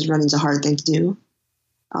 because running's a hard thing to do.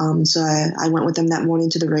 So I went with them that morning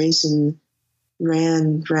to the race and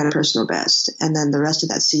ran a personal best. And then the rest of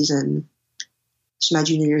that season, it's my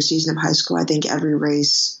junior year season of high school, I think every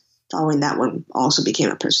race following that one also became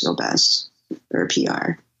a personal best or a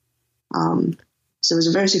PR. So it was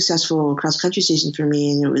a very successful cross-country season for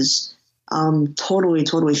me, and it was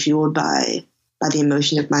totally fueled by the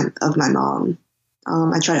emotion of my mom.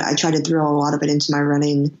 I tried to throw a lot of it into my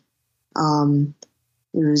running.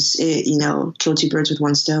 Kill two birds with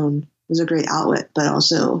one stone. It was a great outlet, but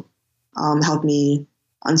also helped me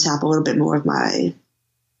untap a little bit more of my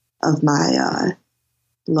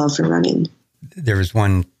love for running. there was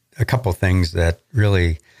a couple things that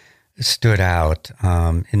really stood out.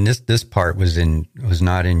 And this part was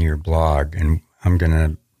not in your blog, and I'm going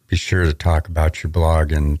to be sure to talk about your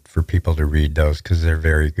blog and for people to read those because they're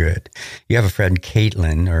very good. You have a friend,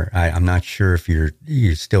 Caitlin, or I'm not sure if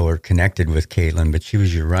you still are connected with Caitlin, but she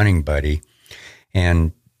was your running buddy.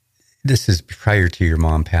 And this is prior to your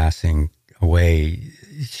mom passing away.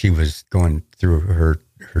 She was going through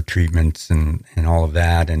her treatments and all of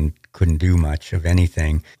that and couldn't do much of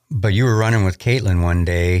anything. But you were running with Caitlin one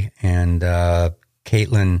day, and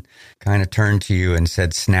Caitlin kind of turned to you and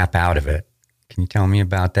said, "Snap out of it." Can you tell me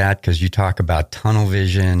about that? Because you talk about tunnel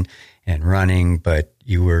vision and running, but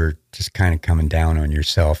you were just kind of coming down on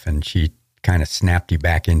yourself, and she kind of snapped you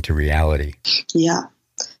back into reality. Yeah.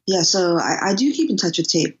 So I do keep in touch with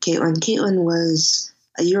Caitlin. Caitlin was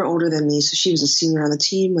a year older than me, so she was a senior on the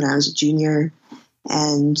team when I was a junior.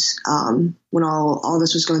 And when all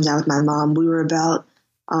this was going down with my mom, we were about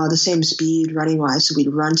the same speed running-wise, so we'd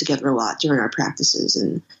run together a lot during our practices.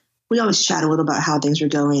 And we always chat a little about how things were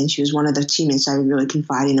going. She was one of the teammates I was really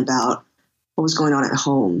confiding about what was going on at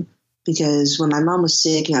home. Because when my mom was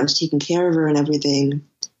sick and I was taking care of her and everything,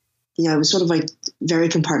 it was sort of like very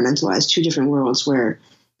compartmentalized, two different worlds where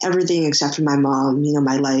everything except for my mom,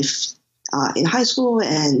 my life in high school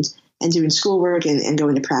and doing schoolwork and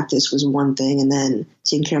going to practice was one thing, and then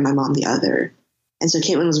taking care of my mom the other. And so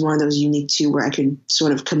Caitlin was one of those unique two where I could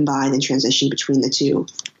sort of combine and transition between the two.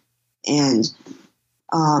 And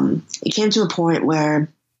it came to a point where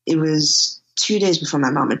it was 2 days before my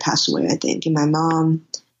mom had passed away, I think. And my mom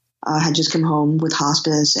had just come home with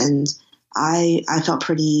hospice, and I felt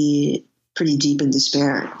pretty deep in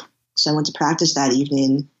despair. So I went to practice that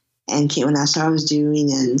evening, and Caitlin asked how I was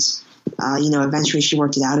doing, and eventually she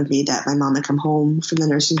worked it out of me that my mom had come home from the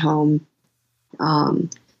nursing home, and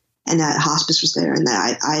that hospice was there, and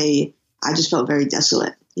that I just felt very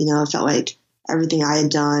desolate. I felt like everything I had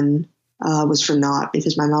done was for naught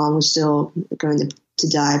because my mom was still going to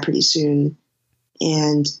die pretty soon,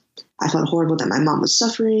 and I felt horrible that my mom was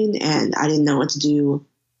suffering, and I didn't know what to do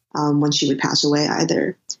when she would pass away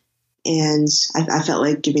either. And I felt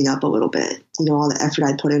like giving up a little bit. All the effort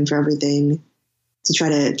I'd put in for everything to try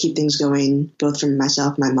to keep things going, both for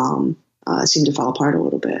myself and my mom, seemed to fall apart a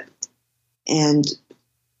little bit. And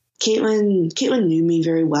Caitlin knew me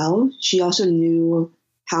very well. She also knew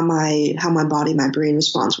how my body, my brain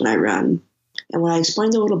responds when I run. And what I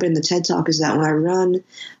explained a little bit in the TED Talk is that when I run,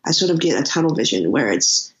 I sort of get a tunnel vision where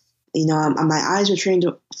it's, my eyes are trained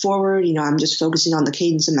forward. I'm just focusing on the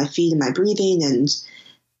cadence of my feet and my breathing. And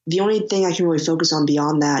the only thing I can really focus on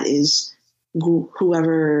beyond that is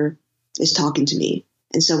whoever is talking to me.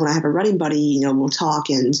 And so when I have a running buddy, we'll talk,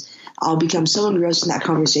 and I'll become so engrossed in that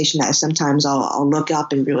conversation that sometimes I'll look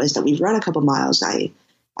up and realize that we've run a couple miles. And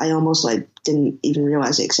I almost didn't even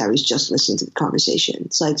realize it because I was just listening to the conversation.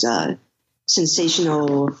 It's like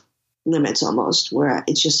sensational limits almost, where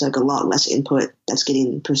it's just like a lot less input that's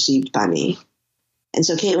getting perceived by me. And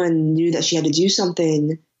so Caitlin knew that she had to do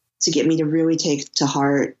something to get me to really take to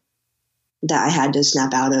heart that I had to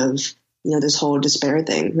snap out of, this whole despair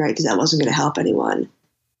thing, right? Because that wasn't going to help anyone.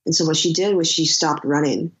 And so what she did was she stopped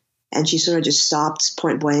running, and she sort of just stopped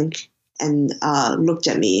point blank and looked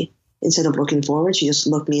at me instead of looking forward. She just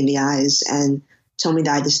looked me in the eyes and told me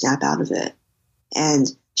that I had to snap out of it. And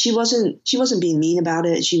she wasn't being mean about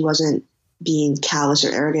it. She wasn't being callous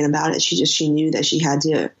or arrogant about it. She knew that she had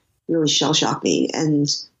to really shell shock me. And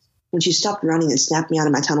when she stopped running and snapped me out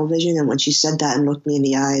of my tunnel vision, and when she said that and looked me in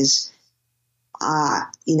the eyes,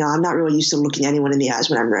 I'm not really used to looking anyone in the eyes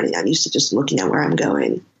when I'm running. I'm used to just looking at where I'm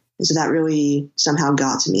going. And so that really somehow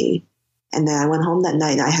got to me. And then I went home that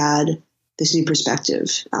night and I had this new perspective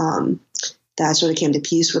that I sort of came to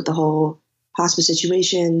peace with the whole hospice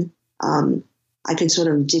situation. I could sort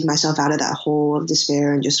of dig myself out of that hole of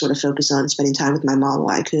despair and just sort of focus on spending time with my mom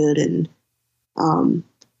while I could, and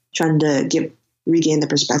trying to regain the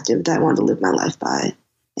perspective that I wanted to live my life by.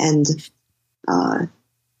 And I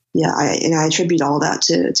attribute all that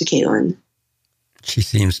to Caitlin. She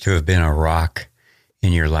seems to have been a rock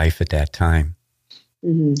in your life at that time.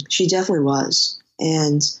 Mm-hmm. She definitely was.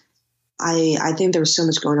 And I think there was so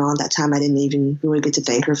much going on at that time I didn't even really get to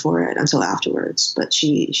thank her for it until afterwards. But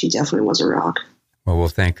she definitely was a rock. Well, we'll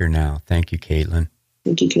thank her now. Thank you, Caitlin.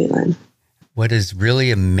 Thank you, Caitlin. What is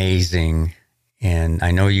really amazing, and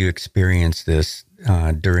I know you experienced this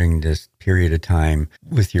during this period of time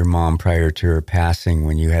with your mom prior to her passing,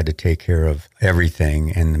 when you had to take care of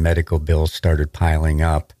everything and the medical bills started piling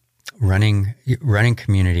up. Running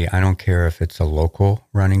community, I don't care if it's a local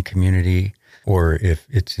running community or if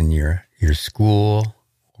it's in your school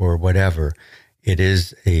or whatever, it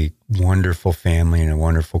is a wonderful family and a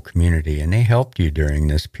wonderful community. And they helped you during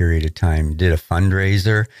this period of time. You did a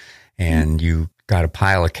fundraiser and you got a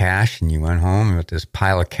pile of cash and you went home with this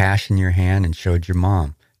pile of cash in your hand and showed your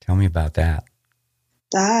mom. Tell me about that.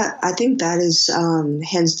 I think that is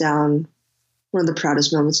hands down one of the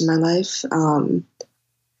proudest moments in my life,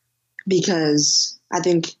 because I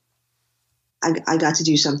think I got to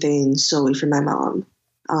do something solely for my mom.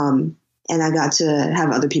 And I got to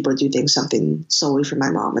have other people do something solely for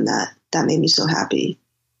my mom, and that made me so happy.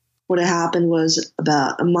 What had happened was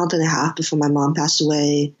about a month and a half before my mom passed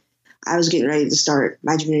away, I was getting ready to start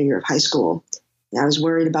my junior year of high school. And I was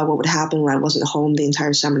worried about what would happen when I wasn't home the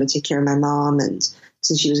entire summer to take care of my mom, and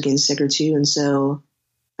since she was getting sicker too. And so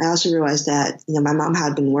I also realized that, my mom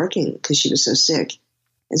had been working because she was so sick.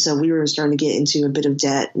 And so we were starting to get into a bit of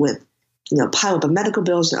debt with, pile up of medical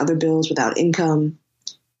bills and other bills without income.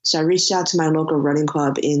 So I reached out to my local running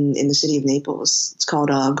club in the city of Naples. It's called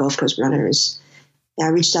Gulf Coast Runners. And I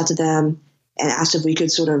reached out to them and asked if we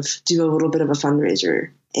could sort of do a little bit of a fundraiser.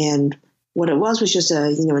 And what it was just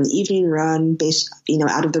an evening run based,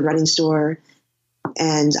 out of the running store.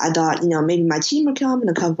 And I thought, maybe my team would come and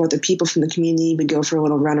a couple other people from the community would go for a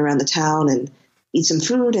little run around the town and eat some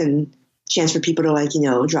food, and chance for people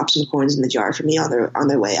to drop some coins in the jar for me on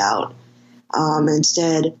their way out. And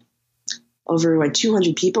instead, over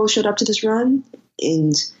 200 people showed up to this run,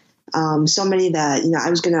 and so many that, I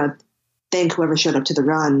was going to thank whoever showed up to the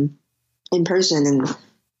run in person. And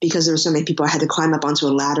because there were so many people, I had to climb up onto a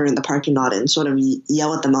ladder in the parking lot and sort of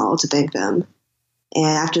yell at them all to thank them. And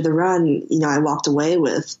after the run, I walked away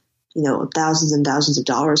with, thousands and thousands of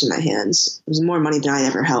dollars in my hands. It was more money than I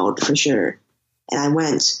ever held, for sure. And I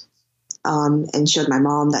went and showed my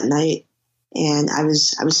mom that night. And I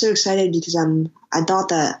was so excited because I thought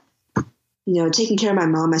that, taking care of my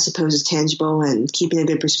mom, I suppose, is tangible, and keeping a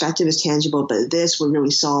good perspective is tangible. But this would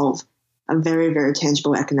really solve a very, very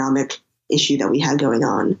tangible economic issue that we had going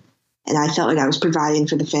on. And I felt like I was providing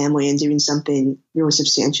for the family and doing something really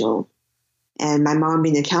substantial. And my mom,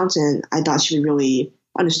 being an accountant, I thought she would really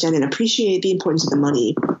understand and appreciate the importance of the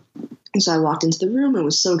money. And so I walked into the room and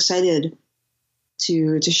was so excited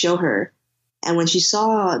to show her. And when she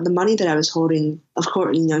saw the money that I was holding, of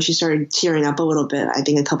course, she started tearing up a little bit. I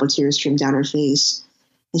think a couple of tears streamed down her face.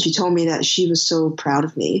 And she told me that she was so proud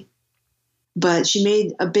of me. But she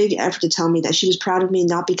made a big effort to tell me that she was proud of me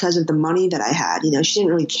not because of the money that I had. She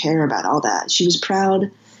didn't really care about all that. She was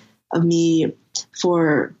proud of me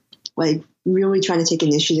for really trying to take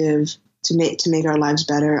initiative to make our lives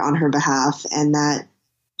better on her behalf, and that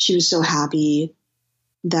she was so happy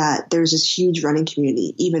that there's this huge running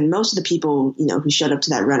community. Even most of the people, who showed up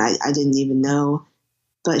to that run, I didn't even know,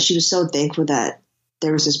 but she was so thankful that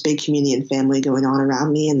there was this big community and family going on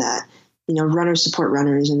around me, and that, runners support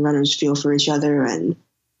runners and runners feel for each other, and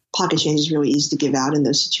pocket change is really easy to give out in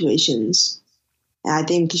those situations. And I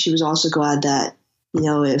think she was also glad that,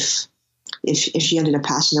 if she ended up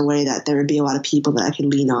passing away, that there would be a lot of people that I could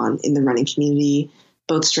lean on in the running community,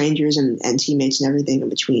 both strangers and teammates and everything in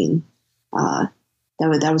between.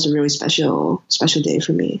 That was a really special day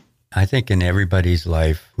for me. I think in everybody's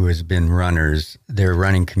life who has been runners, their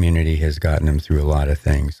running community has gotten them through a lot of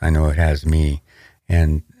things. I know it has me.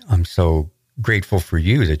 And I'm so grateful for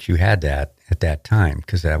you that you had that at that time,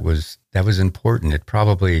 because that was important. It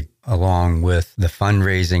probably, along with the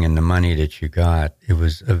fundraising and the money that you got, it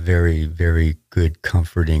was a very, very good,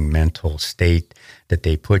 comforting mental state that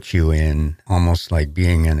they put you in, almost like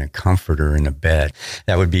being in a comforter in a bed.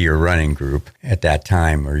 That would be your running group at that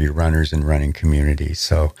time, or your runners and running community.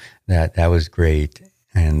 So that was great.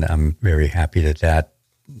 And I'm very happy that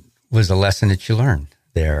was a lesson that you learned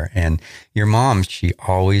there. And your mom, she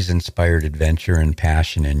always inspired adventure and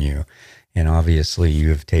passion in you. And obviously you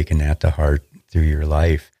have taken that to heart through your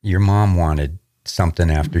life. Your mom wanted something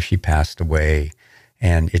after she passed away,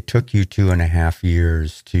 and it took you 2.5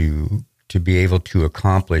 years to be able to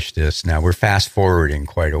accomplish this. Now we're fast forwarding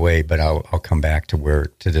quite a way, but I'll come back to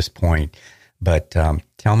this point. But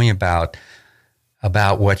tell me about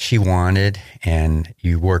what she wanted, and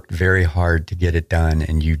you worked very hard to get it done,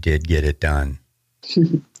 and you did get it done.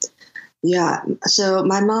 Yeah. So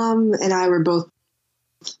my mom and I were both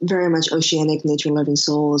very much oceanic, nature-loving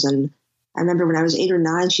souls. And I remember when I was 8 or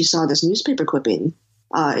 9, she saw this newspaper clipping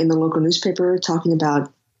in the local newspaper talking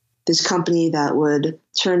about this company that would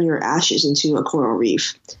turn your ashes into a coral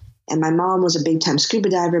reef. And my mom was a big-time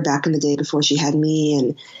scuba diver back in the day before she had me,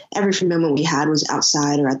 and every free moment we had was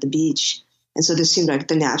outside or at the beach. And so this seemed like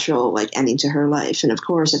the natural ending to her life. And of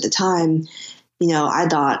course, at the time, I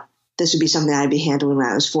thought this would be something I'd be handling when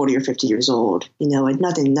I was 40 or 50 years old.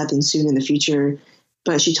 Nothing soon in the future.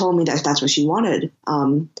 but she told me that that's what she wanted,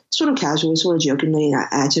 sort of casually, sort of jokingly, and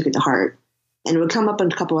I took it to heart. And it would come up a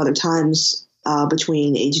couple other times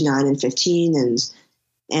between age 9 and 15,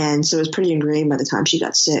 and so it was pretty ingrained by the time she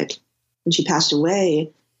got sick. When she passed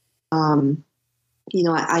away,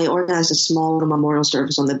 I organized a small little memorial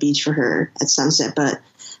service on the beach for her at sunset, but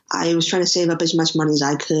I was trying to save up as much money as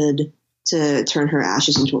I could to turn her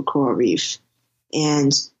ashes into a coral reef.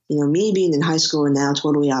 And, me being in high school and now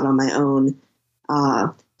totally out on my own,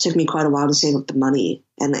 took me quite a while to save up the money.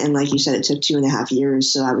 And like you said, it took 2.5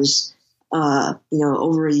 years. So I was,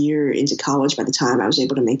 over a year into college by the time I was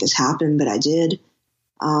able to make this happen, but I did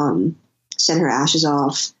send her ashes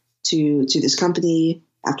off to this company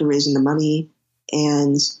after raising the money.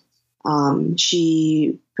 And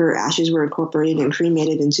her ashes were incorporated and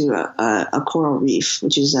cremated into a coral reef,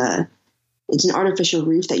 which is it's an artificial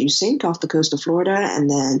reef that you sink off the coast of Florida and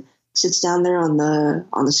then sits down there on the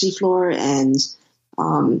seafloor, and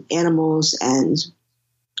animals and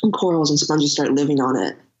corals and sponges start living on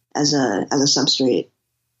it as a substrate.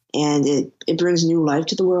 And it brings new life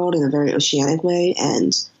to the world in a very oceanic way.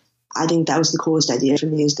 And I think that was the coolest idea for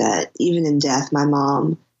me, is that even in death, my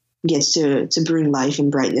mom gets to bring life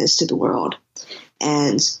and brightness to the world.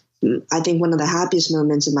 And I think one of the happiest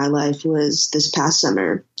moments in my life was this past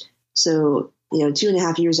summer. So,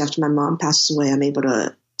 2.5 years after my mom passes away, I'm able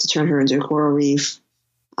to turn her into a coral reef.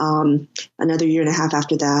 Another 1.5 years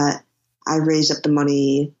after that, I raised up the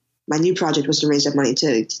money. My new project was to raise up money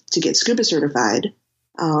to get scuba certified,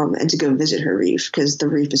 and to go visit her reef, because the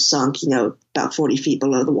reef is sunk, about 40 feet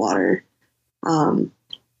below the water.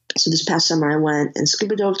 So this past summer I went and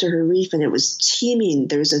scuba dove to her reef, and it was teeming.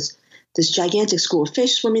 There was this gigantic school of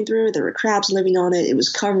fish swimming through it. There were crabs living on it. It was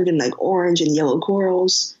covered in like orange and yellow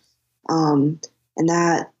corals. And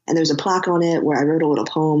there was a plaque on it where I wrote a little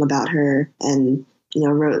poem about her, and,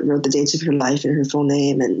 wrote the dates of her life and her full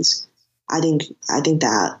name. And I think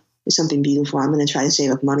that is something beautiful. I'm going to try to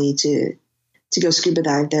save up money to go scuba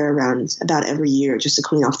dive there around about every year, just to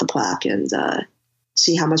clean off the plaque and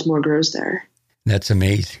see how much more grows there. That's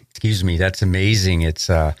amazing. Excuse me. That's amazing. It's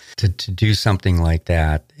to do something like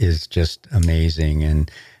that is just amazing.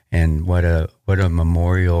 And what a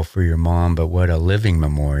memorial for your mom, but what a living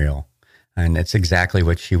memorial. And it's exactly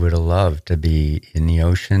what she would have loved, to be in the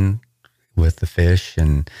ocean with the fish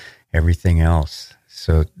and everything else.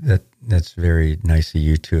 So that's very nice of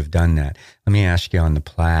you to have done that. Let me ask you, on the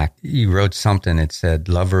plaque, you wrote something that said,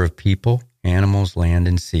 "Lover of people, animals, land,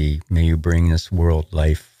 and sea, may you bring this world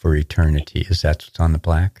life for eternity." Is that what's on the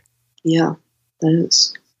plaque? Yeah, that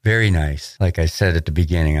is. Very nice. Like I said at the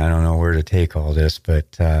beginning, I don't know where to take all this,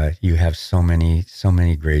 but you have so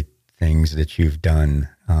many great things that you've done,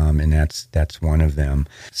 and that's one of them.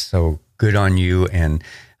 So good on you, and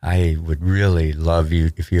I would really love you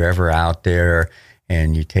if you're ever out there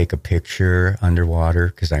and you take a picture underwater,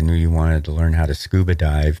 because I knew you wanted to learn how to scuba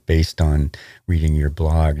dive based on reading your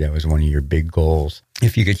blog. That was one of your big goals.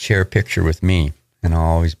 If you could share a picture with me, and I'll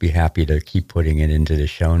always be happy to keep putting it into the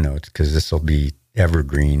show notes, because this will be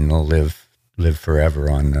evergreen. It'll live forever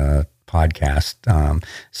on the podcast.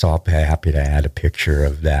 So I'll be happy to add a picture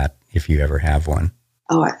of that if you ever have one.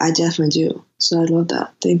 Oh, I definitely do. So I'd love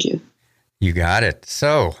that. Thank you. You got it.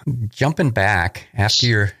 So jumping back,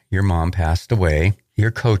 after your mom passed away, your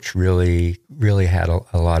coach really, really had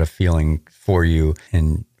a lot of feeling for you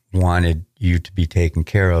and wanted you to be taken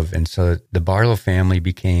care of. And so the Barlow family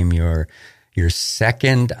became your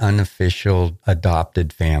second unofficial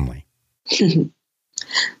adopted family.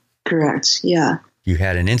 Correct. Yeah. You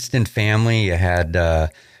had an instant family. You had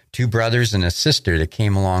 2 brothers and a sister that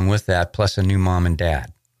came along with that, plus a new mom and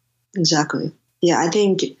dad. Exactly. Yeah, I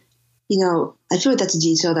think, I feel like that's a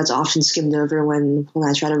detail that's often skimmed over when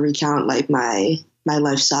I try to recount like my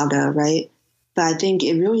life saga, right? But I think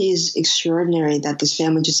it really is extraordinary that this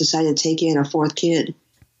family just decided to take in a 4th kid.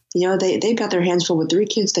 They've got their hands full with 3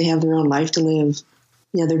 kids. They have their own life to live.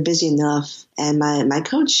 They're busy enough. And my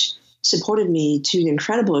coach supported me to an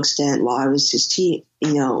incredible extent while I was his team,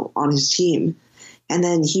 on his team. And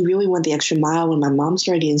then he really went the extra mile when my mom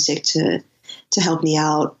started getting sick to help me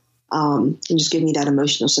out, and just give me that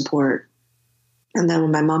emotional support. And then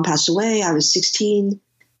when my mom passed away, I was 16,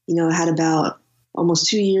 I had about almost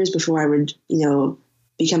 2 years before I would,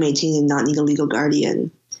 become 18 and not need a legal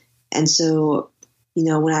guardian. And so,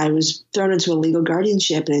 when I was thrown into a legal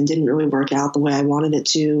guardianship and it didn't really work out the way I wanted it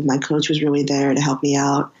to, my coach was really there to help me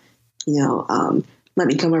out, let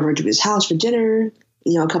me come over to his house for dinner,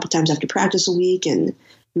 a couple times after practice a week, and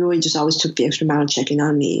really just always took the extra mile checking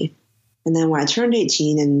on me. And then when I turned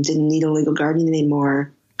 18 and didn't need a legal guardian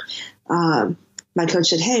anymore, my coach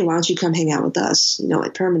said, "Hey, why don't you come hang out with us,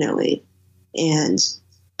 permanently?"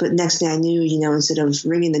 But next thing I knew, instead of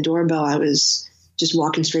ringing the doorbell, I was just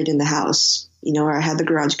walking straight in the house, or I had the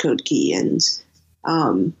garage code key, and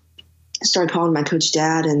I started calling my coach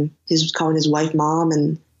dad, and he was calling his wife mom.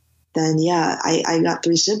 And then, I got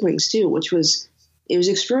 3 siblings too, it was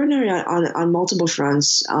extraordinary on multiple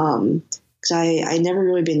fronts. Cause I never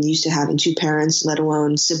really been used to having 2 parents, let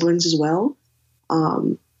alone siblings as well.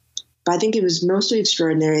 But I think it was mostly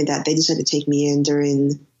extraordinary that they decided to take me in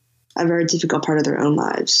during a very difficult part of their own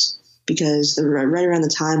lives, because right around the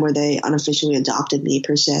time where they unofficially adopted me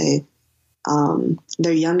per se,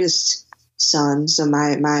 their youngest son, so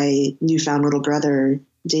my newfound little brother,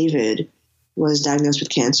 David, was diagnosed with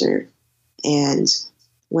cancer. And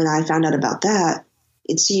when I found out about that,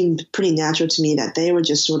 it seemed pretty natural to me that they would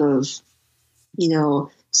just sort of,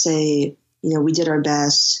 say, we did our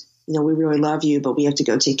best, we really love you, but we have to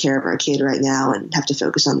go take care of our kid right now and have to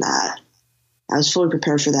focus on that. I was fully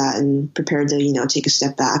prepared for that and prepared to, take a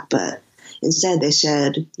step back. But instead they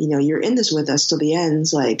said, you're in this with us till the end.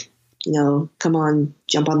 Like, come on,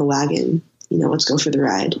 jump on the wagon, let's go for the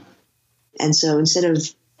ride. And so instead of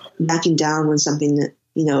backing down when something,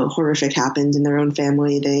 horrific happened in their own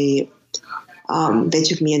family, they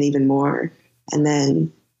took me in even more. And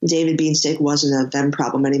then David being sick wasn't a them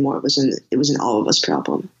problem anymore. It was an all of us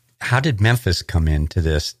problem. How did Memphis come into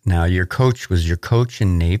this? Now, was your coach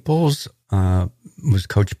in Naples? Was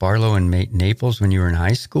Coach Barlow in Naples when you were in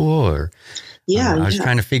high school? Or I was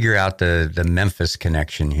trying to figure out the Memphis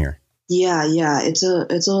connection here. Yeah, it's a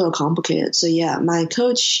little complicated. So my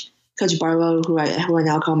coach Barlow, who I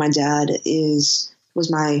now call my dad, was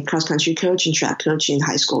my cross country coach and track coach in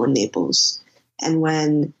high school in Naples. And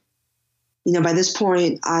when by this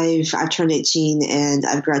point, I've turned 18 and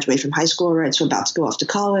I've graduated from high school, right? So about to go off to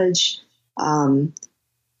college.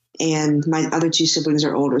 And my other 2 siblings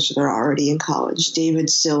are older, so they're already in college.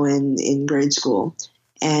 David's still in grade school.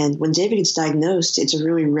 And when David gets diagnosed, it's a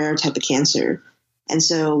really rare type of cancer. And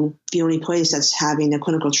so the only place that's having a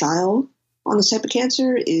clinical trial on this type of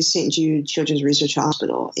cancer is St. Jude Children's Research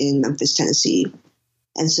Hospital in Memphis, Tennessee.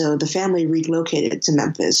 And so the family relocated to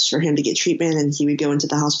Memphis for him to get treatment, and he would go into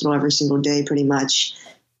the hospital every single day pretty much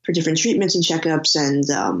for different treatments and checkups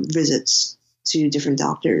and visits to different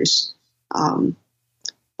doctors.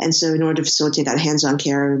 And so in order to facilitate that hands-on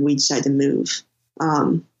care, we decided to move.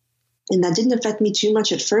 And that didn't affect me too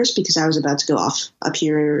much at first because I was about to go off up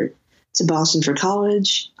here to Boston for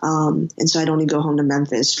college. And so I'd only go home to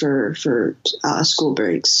Memphis for school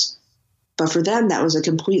breaks. But for them, that was a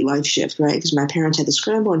complete life shift, right? Because my parents had to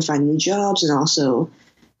scramble and find new jobs and also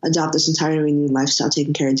adopt this entirely new lifestyle,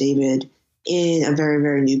 taking care of David in a very,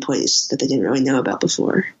 very new place that they didn't really know about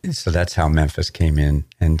before. So that's how Memphis came in.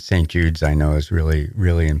 And St. Jude's, I know, is really,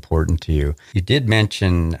 really important to you. You did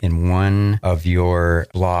mention in one of your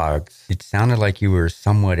blogs, it sounded like you were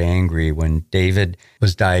somewhat angry when David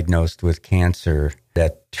was diagnosed with cancer,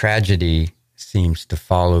 that tragedy seems to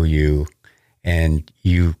follow you, and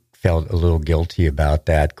you felt a little guilty about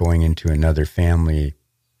that going into another family.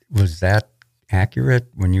 Was that accurate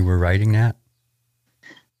when you were writing that?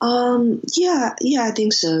 Yeah, I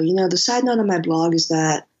think so. The side note on my blog is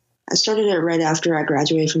that I started it right after I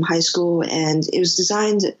graduated from high school, and it was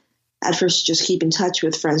designed at first to just keep in touch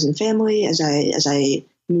with friends and family as I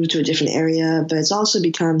moved to a different area, but it's also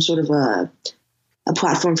become sort of a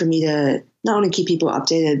platform for me to not only keep people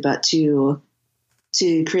updated, but to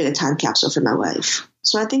create a time capsule for my life.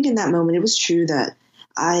 So I think in that moment, it was true that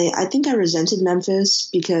I think I resented Memphis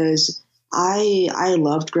because I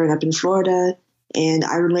loved growing up in Florida, and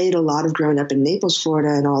I related a lot of growing up in Naples, Florida,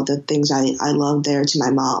 and all the things I loved there to my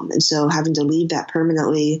mom. And so having to leave that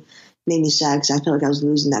permanently made me sad because I felt like I was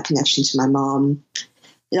losing that connection to my mom.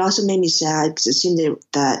 It also made me sad because it seemed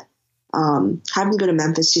that having to go to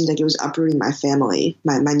Memphis seemed like it was uprooting my family,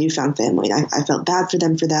 my newfound family. And I felt bad for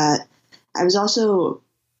them for that. I was also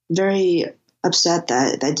very upset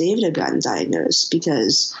that David had gotten diagnosed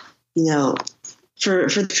because, for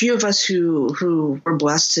the few of us who were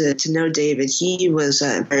blessed to know David, he was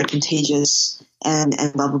a very contagious and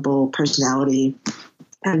lovable personality.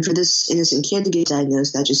 And for this innocent kid to get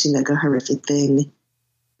diagnosed, that just seemed like a horrific thing.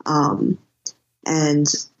 And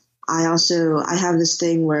I have this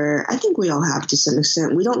thing where I think we all have to some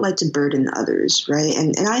extent. We don't like to burden others, right?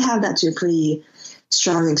 And I have that to a pretty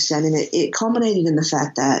strong extent. And it culminated in the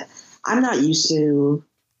fact that I'm not used to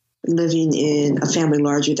living in a family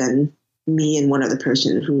larger than me and one other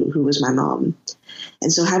person who was my mom.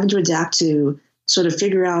 And so having to adapt to sort of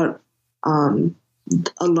figure out a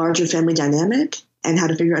larger family dynamic and how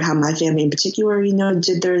to figure out how my family in particular,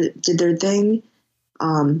 did their thing,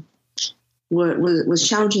 was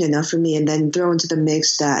challenging enough for me. And then throw into the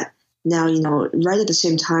mix that Now, right at the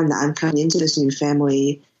same time that I'm coming into this new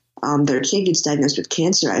family, their kid gets diagnosed with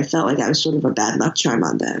cancer. I felt like I was sort of a bad luck charm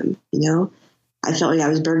on them, I felt like I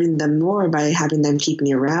was burdening them more by having them keep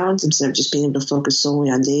me around instead of just being able to focus solely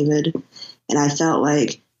on David. And I felt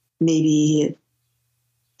like maybe,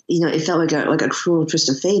 it felt like a cruel twist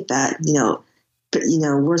of fate that,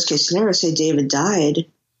 worst case scenario, say David died,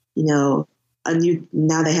 now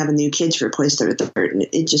they have a new kid to replace their third. And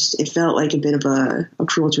it felt like a bit of a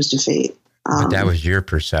cruel twist of fate. But that was your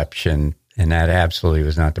perception, and that absolutely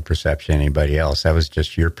was not the perception of anybody else. That was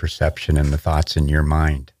just your perception and the thoughts in your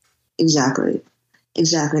mind. Exactly.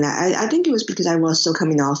 And I think it was because I was still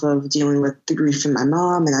coming off of dealing with the grief from my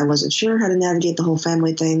mom, and I wasn't sure how to navigate the whole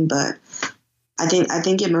family thing. But I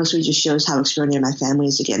think it mostly just shows how extraordinary my family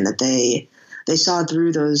is again, that they saw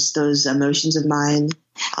through those emotions of mine,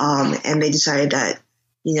 and they decided that,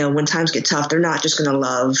 when times get tough, they're not just going to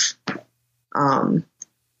love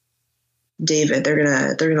David.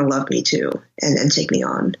 They're gonna love me too and take me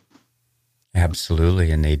on.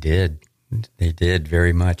 Absolutely, and they did. They did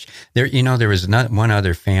very much. There was not one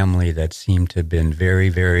other family that seemed to have been very,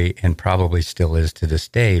 very, and probably still is to this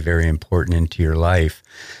day, very important into your life.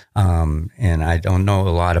 And I don't know a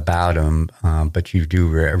lot about them, but you do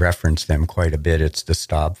reference them quite a bit. It's the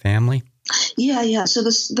Staub family. Yeah. So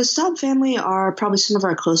the Staub family are probably some of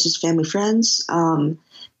our closest family friends.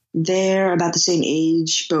 They're about the same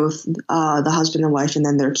age, both the husband and wife, and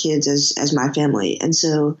then their kids as my family. And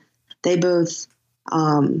so they both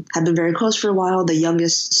have been very close for a while. The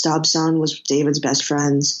youngest Staub son was David's best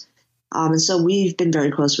friends. And so we've been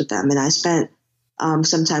very close with them. And I spent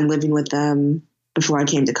some time living with them before I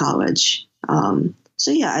came to college.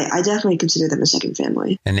 So yeah, I definitely consider them a second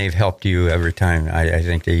family. And they've helped you every time. I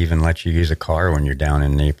think they even let you use a car when you're down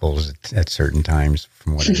in Naples at certain times,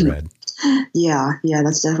 from what I read. Yeah,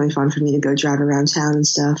 that's definitely fun for me to go drive around town and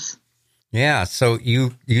stuff. Yeah, so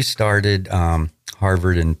you started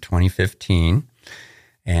Harvard in 2015.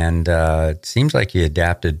 And it seems like you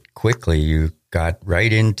adapted quickly. You got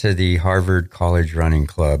right into the Harvard College Running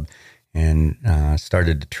Club and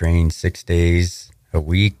started to train 6 days a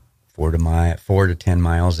week, 4 to 10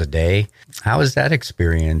 miles a day. How was that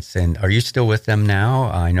experience? And are you still with them now?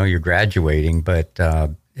 I know you're graduating, but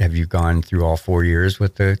have you gone through all 4 years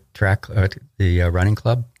with the running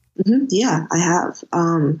club? Mm-hmm. Yeah, I have.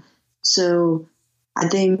 So I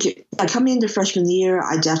think coming into freshman year,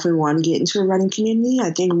 I definitely wanted to get into a running community.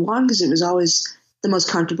 I think one, because it was always the most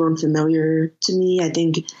comfortable and familiar to me. I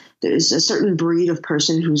think there's a certain breed of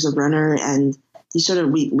person who's a runner, and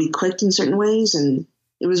we clicked in certain ways, and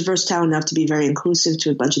it was versatile enough to be very inclusive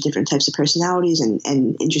to a bunch of different types of personalities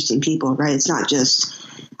and interesting people, right? It's not just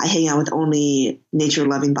I hang out with only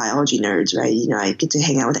nature-loving biology nerds, right? I get to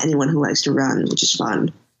hang out with anyone who likes to run, which is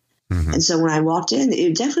fun. Mm-hmm. And so when I walked in,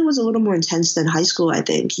 it definitely was a little more intense than high school, I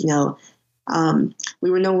think.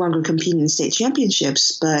 We were no longer competing in state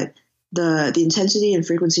championships, but the intensity and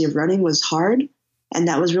frequency of running was hard. And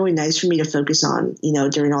that was really nice for me to focus on,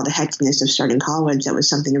 during all the hecticness of starting college. That was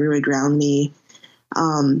something to really ground me.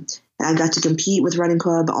 And I got to compete with Running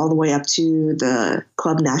Club all the way up to the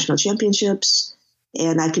club national championships.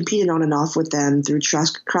 And I competed on and off with them through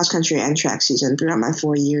cross country and track season throughout my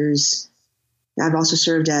 4 years. I've also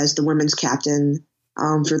served as the women's captain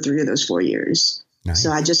for 3 of those 4 years. Nice. So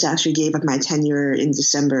I just actually gave up my tenure in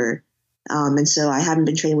December. And so I haven't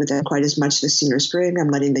been training with them quite as much this senior spring. I'm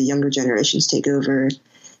letting the younger generations take over.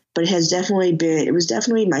 But it was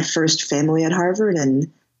definitely my first family at Harvard,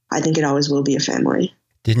 and I think it always will be a family.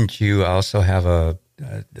 Didn't you also have a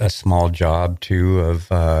small job, too,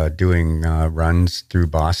 of doing runs through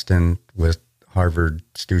Boston with Harvard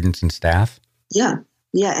students and staff?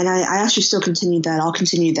 Yeah, and I actually still continued that. I'll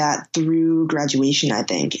continue that through graduation, I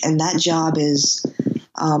think. And that job is,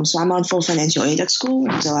 so I'm on full financial aid at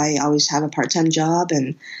school, so I always have a part-time job.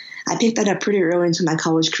 And I picked that up pretty early into my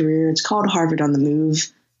college career. It's called Harvard on the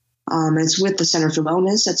Move. And it's with the Center for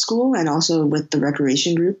Wellness at school and also with the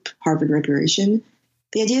recreation group, Harvard Recreation.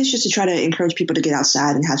 The idea is just to try to encourage people to get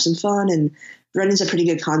outside and have some fun. And running's a pretty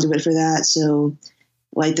good conduit for that. So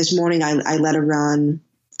like this morning, I led a run.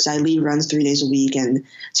 I lead runs 3 days a week, and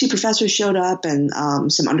 2 professors showed up, and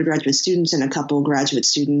some undergraduate students and a couple graduate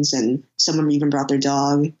students, and someone even brought their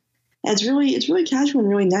dog. And it's really casual and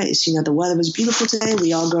really nice. The weather was beautiful today.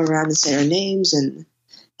 We all go around and say our names and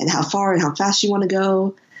how far and how fast you want to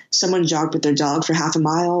go. Someone jogged with their dog for half a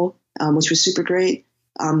mile, which was super great.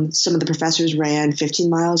 Some of the professors ran 15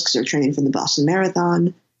 miles because they're training for the Boston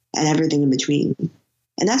Marathon, and everything in between.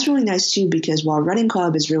 And that's really nice, too, because while running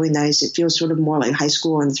club is really nice, it feels sort of more like high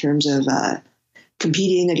school in terms of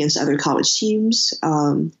competing against other college teams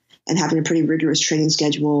and having a pretty rigorous training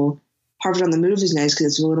schedule. Harvard on the Move is nice because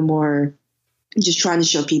it's a little more just trying to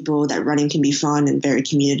show people that running can be fun and very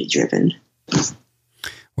community driven.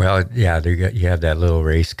 Well, yeah, you have that little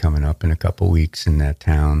race coming up in a couple weeks in that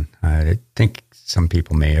town. I think some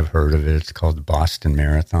people may have heard of it. It's called the Boston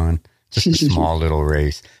Marathon. Just a small little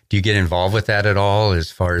race. Do you get involved with that at all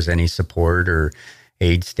as far as any support or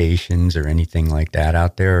aid stations or anything like that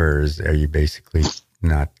out there? Or are you basically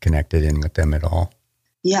not connected in with them at all?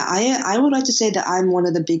 Yeah, I would like to say that I'm one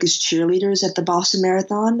of the biggest cheerleaders at the Boston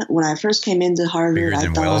Marathon. When I first came into Harvard, Bigger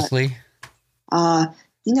than Wellesley? I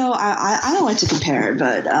don't like to compare,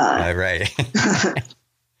 but right.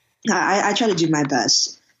 I try to do my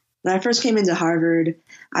best. When I first came into Harvard,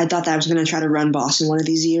 I thought that I was going to try to run Boston one of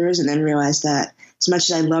these years, and then realized that as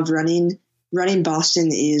much as I love running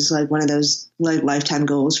Boston is like one of those like lifetime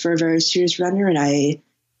goals for a very serious runner, and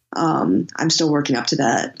I'm still working up to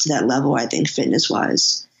that level, I think, fitness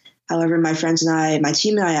wise. However, my friends and I, my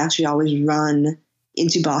team and I actually always run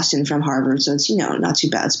into Boston from Harvard. So it's, not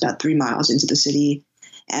too bad. It's about 3 miles into the city,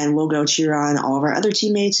 and we'll go cheer on all of our other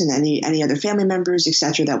teammates and any other family members,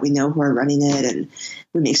 etc., that we know who are running it. And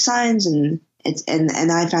we make signs, and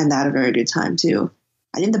I find that a very good time too.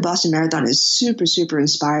 I think the Boston Marathon is super, super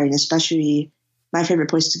inspiring, especially my favorite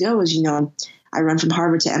place to go is, I run from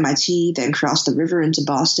Harvard to MIT, then cross the river into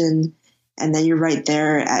Boston, and then you're right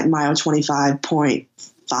there at mile 25.5,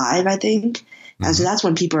 I think. Mm-hmm. And so that's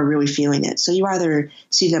when people are really feeling it. So you either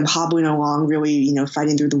see them hobbling along, really,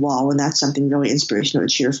 fighting through the wall, and that's something really inspirational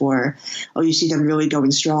to cheer for, or you see them really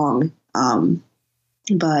going strong.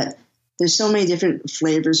 But there's so many different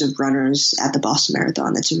flavors of runners at the Boston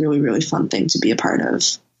Marathon. That's a really, really fun thing to be a part of.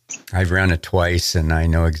 I've run it twice, and I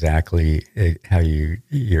know exactly how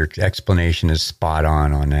your explanation is spot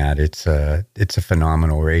on that. It's a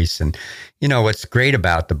phenomenal race. And, what's great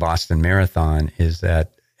about the Boston Marathon is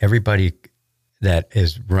that everybody that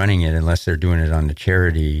is running it, unless they're doing it on the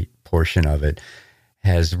charity portion of it,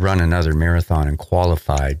 has run another marathon and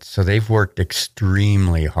qualified. So they've worked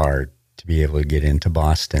extremely hard to be able to get into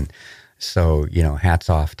Boston. So, hats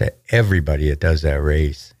off to everybody that does that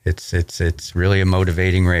race. It's really a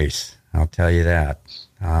motivating race. I'll tell you that.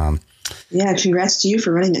 Yeah. Congrats to you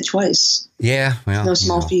for running it twice. Yeah. Well, no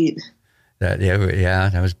small feat. That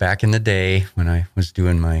was back in the day when I was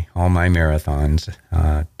doing all my marathons.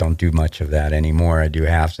 Don't do much of that anymore. I do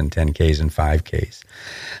halves and 10Ks and 5Ks.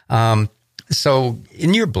 So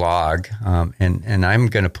in your blog, and I'm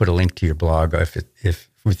going to put a link to your blog if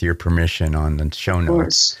with your permission on the show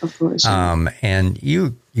notes. Of course. And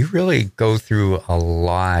you really go through a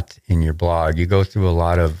lot in your blog. You go through a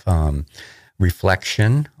lot of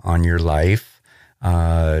reflection on your life,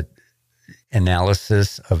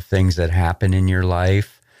 analysis of things that happen in your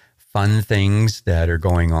life, fun things that are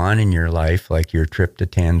going on in your life, like your trip to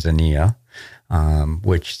Tanzania,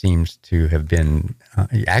 which seems to have been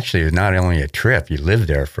actually not only a trip, you lived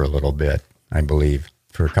there for a little bit, I believe,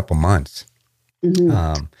 for a couple months.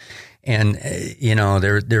 Mm-hmm.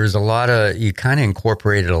 There's a lot of, you kind of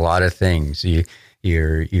incorporated a lot of things.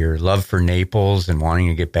 Your love for Naples and wanting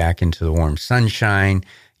to get back into the warm sunshine.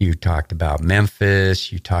 You talked about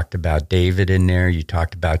Memphis. You talked about David in there. You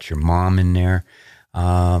talked about your mom in there.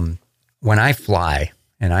 When I fly,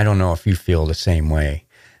 and I don't know if you feel the same way,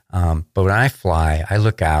 but when I fly, I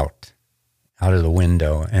look out of the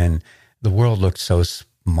window, and the world looks so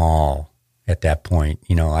small. At that point,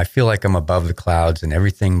 I feel like I'm above the clouds, and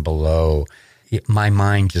everything below, my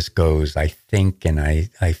mind just goes, I think, and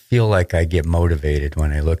I feel like I get motivated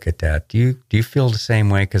when I look at that. Do you feel the same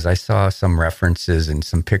way? Because I saw some references and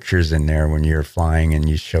some pictures in there when you're flying and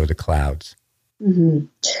you show the clouds. Mm-hmm.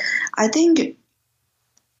 I think,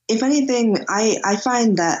 if anything, I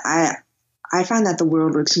find that the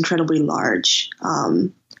world looks incredibly large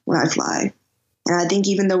when I fly. And I think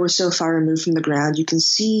even though we're so far removed from the ground, you can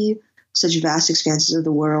see such vast expanses of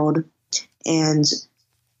the world. And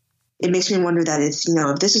it makes me wonder that if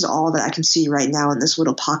this is all that I can see right now in this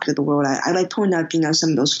little pocket of the world, I like pointing out, some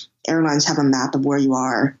of those airlines have a map of where you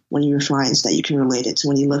are when you're flying so that you can relate it to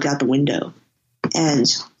when you look out the window. And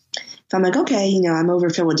if I'm like, okay, I'm over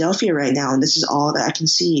Philadelphia right now and this is all that I can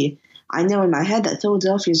see, I know in my head that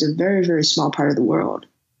Philadelphia is a very, very small part of the world.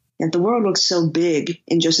 And if the world looks so big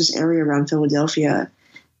in just this area around Philadelphia,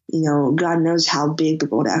 God knows how big the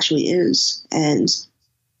world actually is. And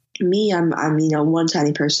me, I'm one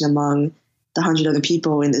tiny person among the 100 other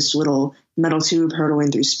people in this little metal tube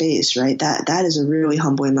hurtling through space, right? That is a really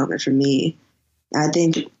humbling moment for me. And I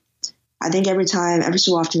think every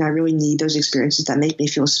so often, I really need those experiences that make me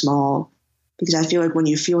feel small, because I feel like when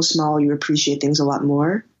you feel small, you appreciate things a lot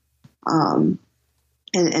more. And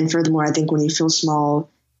furthermore, I think when you feel small,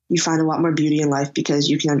 find a lot more beauty in life because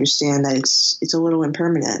you can understand that it's a little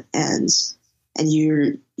impermanent, and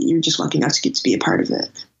you're just lucky enough to get to be a part of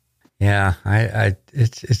it. Yeah,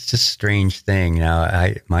 it's just a strange thing. Now,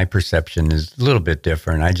 my perception is a little bit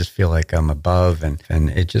different. I just feel like I'm above, and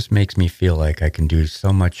it just makes me feel like I can do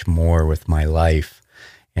so much more with my life,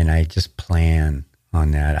 and I just plan on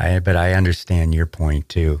that. But I understand your point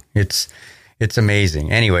too. It's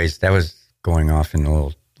amazing. Anyways, that was going off in a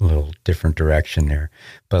little different direction there.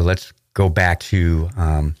 But let's go back to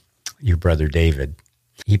your brother David.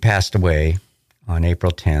 He passed away on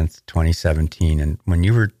April 10th, 2017, and when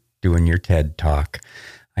you were doing your TED Talk,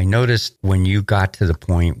 I noticed when you got to the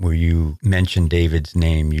point where you mentioned David's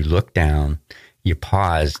name, you looked down, you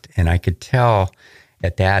paused, and I could tell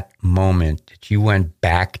at that moment that you went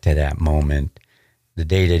back to that moment, the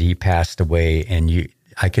day that he passed away, and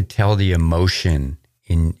I could tell the emotion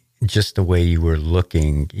in just the way you were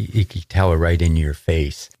looking. You could tell it right in your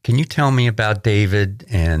face. Can you tell me about David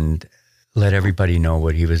and let everybody know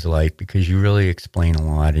what he was like? Because you really explain a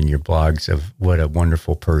lot in your blogs of what a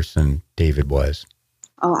wonderful person David was.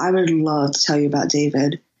 Oh, I would love to tell you about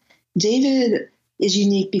David. David is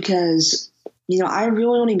unique because, I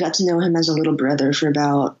really only got to know him as a little brother for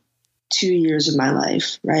about 2 years of my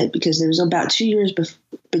life, right? Because there was about 2 years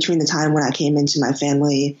between the time when I came into my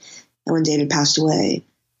family and when David passed away.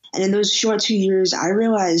 And in those short 2 years, I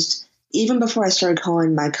realized, even before I started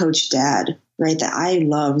calling my coach Dad, right, that I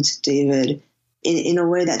loved David in a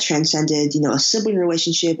way that transcended, a sibling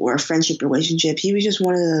relationship or a friendship relationship. He was just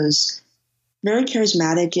one of those very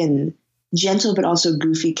charismatic and gentle, but also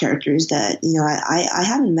goofy characters that, I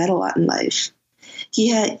haven't met a lot in life.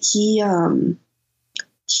 He is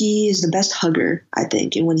the best hugger, I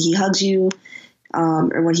think. And when he hugs you,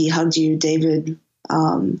 or when he hugged you, David,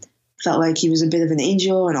 felt like he was a bit of an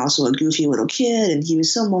angel and also a goofy little kid. And he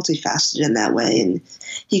was so multifaceted in that way. And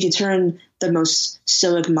he could turn the most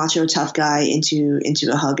stoic, macho, tough guy into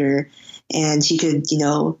a hugger. And he could,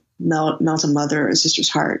 melt a mother or a sister's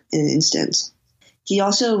heart in an instant. He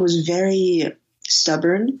also was very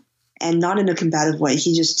stubborn and not in a combative way.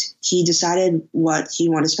 He decided what he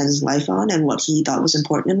wanted to spend his life on and what he thought was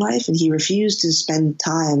important in life. And he refused to spend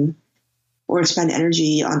time or expend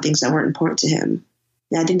energy on things that weren't important to him.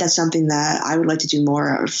 And I think that's something that I would like to do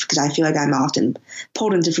more of, because I feel like I'm often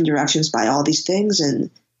pulled in different directions by all these things. And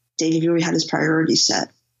David really had his priorities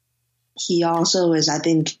set. He also is, I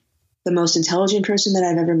think, the most intelligent person that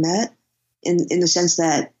I've ever met in the sense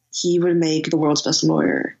that he would make the world's best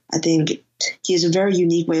lawyer. I think he has a very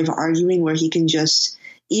unique way of arguing where he can just,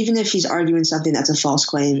 even if he's arguing something that's a false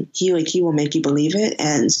claim, he will make you believe it.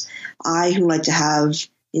 And I, who like to have,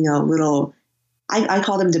 I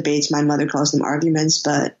call them debates. My mother calls them arguments,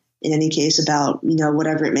 but in any case about,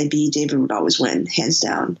 whatever it may be, David would always win, hands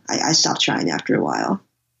down. I stopped trying after a while.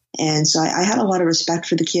 And so I had a lot of respect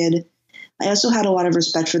for the kid. I also had a lot of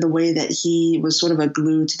respect for the way that he was sort of a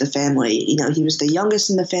glue to the family. He was the youngest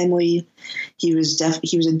in the family. He was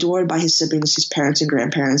adored by his siblings, his parents and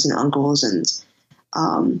grandparents and uncles. And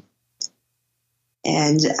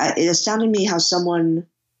it astounded me how someone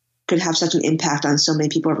could have such an impact on so many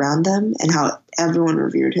people around them and how everyone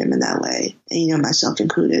revered him in that way, and, myself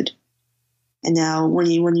included. And now when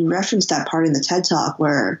you reference that part in the TED Talk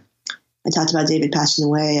where I talked about David passing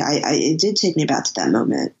away, it did take me back to that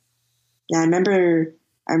moment. And I remember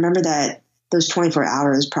that those 24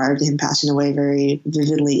 hours prior to him passing away very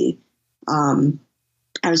vividly. I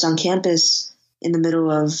was on campus in the middle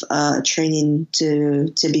of training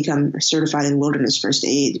to become certified in wilderness first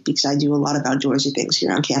aid, because I do a lot of outdoorsy things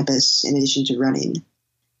here on campus in addition to running.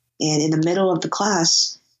 And in the middle of the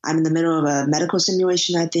class, I'm in the middle of a medical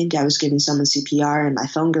simulation. I think I was giving someone CPR and my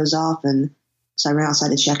phone goes off. And so I ran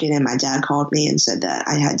outside to check it, and my dad called me and said that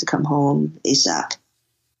I had to come home ASAP.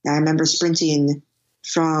 And I remember sprinting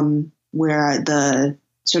from where the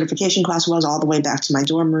certification class was all the way back to my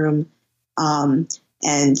dorm room.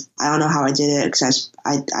 And I don't know how I did it, because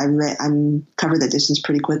I covered the distance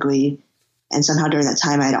pretty quickly. And somehow during that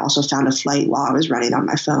time, I had also found a flight while I was running on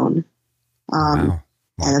my phone. Wow.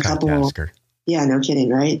 And a couple, yeah, no kidding,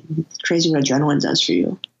 right? Crazy what adrenaline does for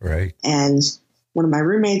you. Right. And one of my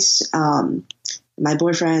roommates, my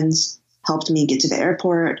boyfriends, helped me get to the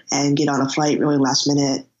airport and get on a flight really last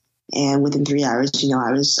minute. And within 3 hours,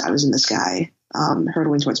 I was in the sky,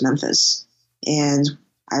 hurtling towards Memphis. And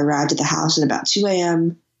I arrived at the house at about 2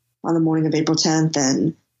 a.m. on the morning of April 10th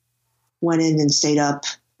and went in and stayed up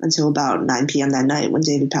until about 9 p.m. that night when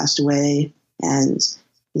David passed away. And,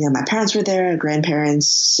 my parents were there, grandparents,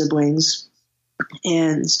 siblings.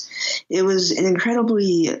 And it was an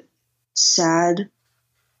incredibly sad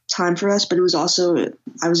time for us, but it was also,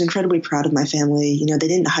 I was incredibly proud of my family. You know, they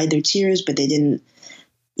didn't hide their tears, but they didn't,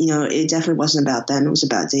 you know, it definitely wasn't about them. It was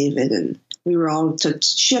about David. And we were all took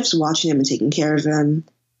shifts watching him and taking care of him.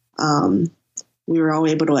 We were all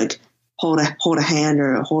able to like hold a hand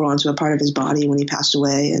or hold on to a part of his body when he passed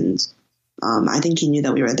away. And I think he knew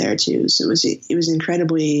that we were there too. So it was an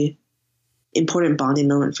incredibly important bonding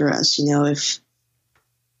moment for us. You know,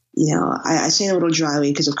 I say it a little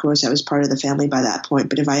dryly because of course I was part of the family by that point,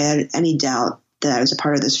 but if I had any doubt that I was a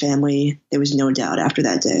part of this family, there was no doubt after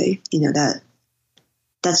that day. You know,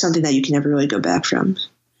 that's something that you can never really go back from.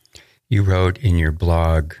 You wrote in your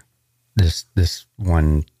blog this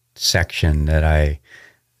one section that I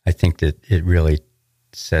think that it really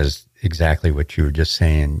says exactly what you were just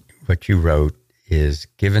saying. What you wrote is,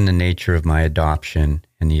 given the nature of my adoption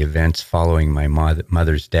and the events following my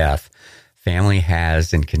mother's death, family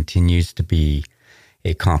has and continues to be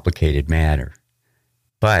a complicated matter.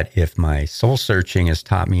 But if my soul searching has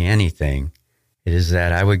taught me anything, it is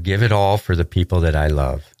that I would give it all for the people that I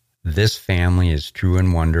love. This family is true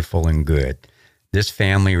and wonderful and good. This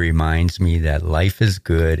family reminds me that life is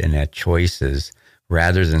good and that choices,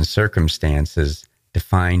 rather than circumstances,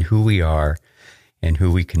 define who we are and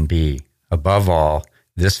who we can be. Above all,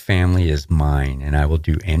 this family is mine, and I will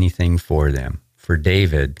do anything for them. For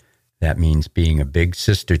David, that means being a big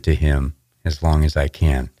sister to him as long as I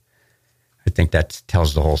can. I think that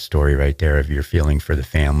tells the whole story right there of your feeling for the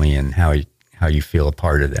family and how you feel a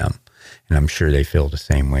part of them. And I'm sure they feel the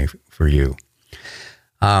same way for you.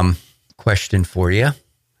 Question for you.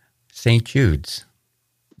 St. Jude's.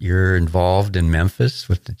 You're involved in Memphis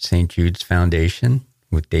with the St. Jude's Foundation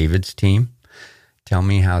with David's team. Tell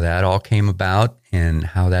me how that all came about and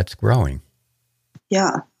how that's growing.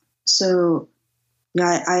 Yeah. So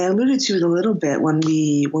I alluded to it a little bit when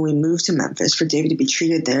we moved to Memphis for David to be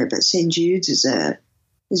treated there. But St. Jude's is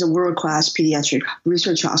a world-class pediatric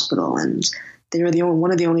research hospital, and they were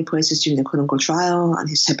one of the only places doing a clinical trial on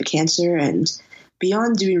his type of cancer. And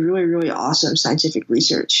beyond doing really, really awesome scientific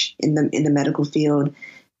research in the medical field,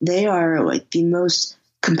 they are like the most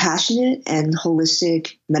compassionate and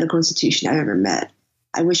holistic medical institution I've ever met.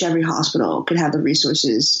 I wish every hospital could have the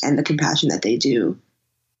resources and the compassion that they do.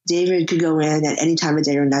 David could go in at any time of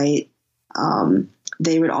day or night.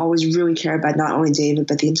 They would always really care about not only David,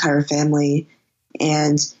 but the entire family.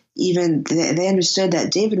 And even they understood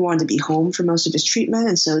that David wanted to be home for most of his treatment.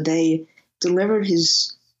 And so they delivered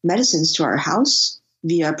his medicines to our house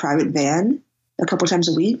via a private van a couple times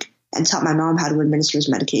a week and taught my mom how to administer his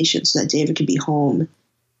medication so that David could be home.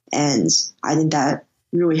 And I think that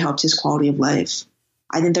really helped his quality of life.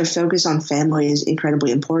 I think their focus on family is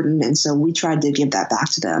incredibly important. And so we tried to give that back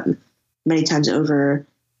to them many times over.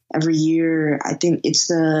 Every year, I think it's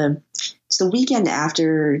the weekend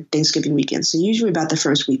after Thanksgiving weekend. So usually about the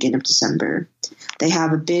first weekend of December, they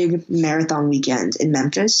have a big marathon weekend in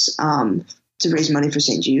Memphis to raise money for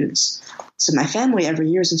St. Jude's. So my family every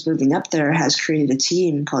year since moving up there has created a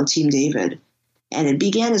team called Team David. And it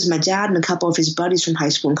began as my dad and a couple of his buddies from high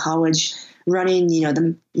school and college running,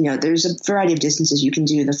 there's a variety of distances you can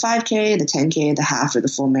do, the 5K, the 10K, the half, or the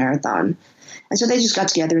full marathon. And so they just got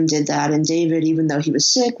together and did that. And David, even though he was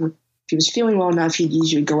sick, if he was feeling well enough, he'd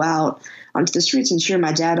usually go out onto the streets and cheer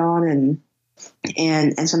my dad on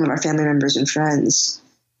and some of our family members and friends.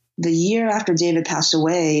 The year after David passed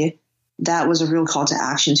away, that was a real call to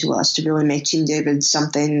action to us to really make Team David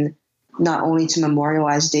something not only to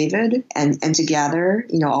memorialize David and to gather,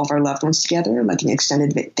 all of our loved ones together, like an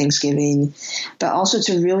extended Thanksgiving, but also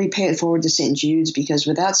to really pay it forward to St. Jude's, because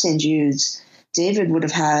without St. Jude's, David would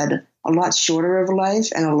have had a lot shorter of a life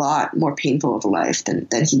and a lot more painful of a life than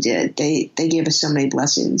he did. They gave us so many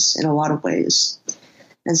blessings in a lot of ways.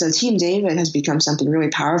 And so Team David has become something really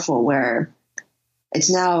powerful where it's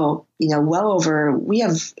now, we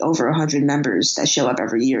have over 100 members that show up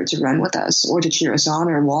every year to run with us or to cheer us on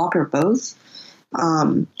or walk or both.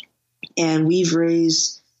 And we've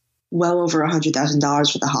raised well over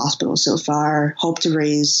 $100,000 for the hospital so far. Hope to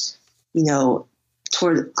raise, I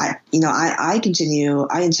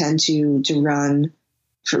intend to run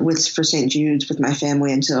for St. Jude's with my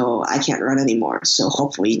family until I can't run anymore. So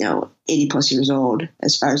hopefully, 80 plus years old,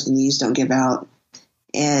 as far as the knees don't give out.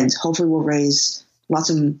 And hopefully we'll raise lots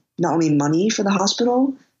of not only money for the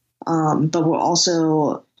hospital, but we'll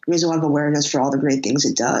also raise a lot of awareness for all the great things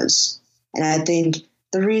it does. And I think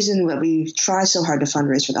the reason that we try so hard to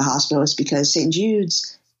fundraise for the hospital is because St.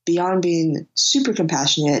 Jude's, beyond being super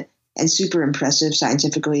compassionate and super impressive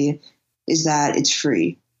scientifically, is that it's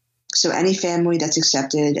free. So any family that's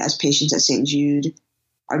accepted as patients at St. Jude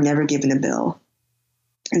are never given a bill.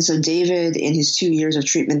 And so David, in his 2 years of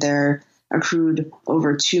treatment there, accrued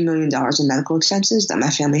over $2 million in medical expenses that my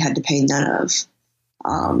family had to pay none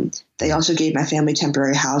of. They also gave my family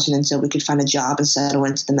temporary housing until we could find a job and settle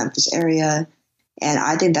into the Memphis area. And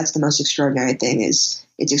I think that's the most extraordinary thing is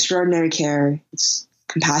it's extraordinary care, it's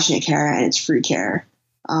compassionate care, and it's free care.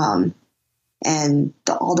 And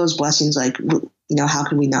all those blessings, like, how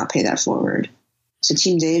can we not pay that forward? So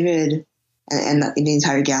Team David and the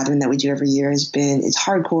entire gathering that we do every year it's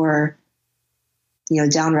hardcore,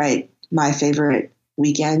 downright my favorite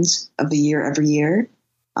weekends of the year every year.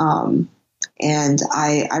 And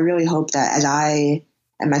I really hope that as I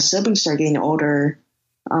and my siblings start getting older,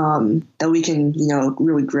 that we can,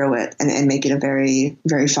 really grow it and make it a very,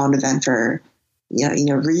 very fun event for,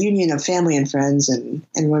 reunion of family and friends and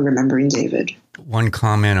really remembering David. One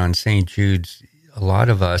comment on St. Jude's. A lot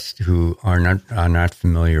of us who are not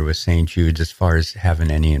familiar with St. Jude's as far as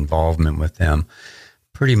having any involvement with them,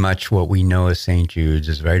 pretty much what we know of St. Jude's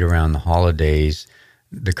is right around the holidays,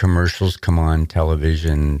 the commercials come on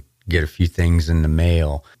television, get a few things in the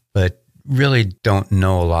mail, but really don't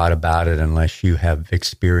know a lot about it unless you have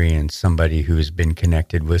experienced somebody who has been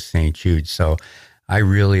connected with St. Jude's. So I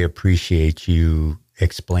really appreciate you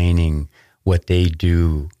explaining what they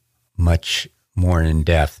do much more in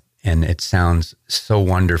depth. And it sounds so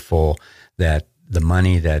wonderful that the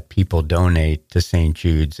money that people donate to St.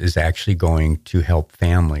 Jude's is actually going to help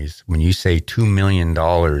families. When you say $2 million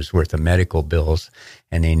worth of medical bills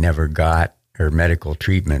and they never got, or medical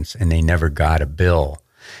treatments, and they never got a bill,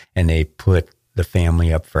 and they put the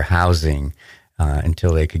family up for housing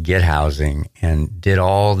until they could get housing, and did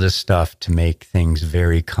all this stuff to make things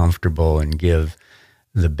very comfortable and give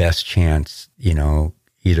the best chance,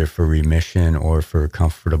 either for remission or for a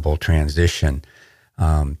comfortable transition.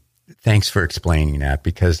 Thanks for explaining that,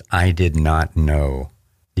 because I did not know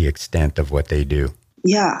the extent of what they do.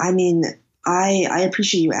 Yeah, I mean, I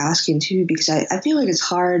appreciate you asking too, because I feel like it's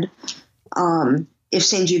hard if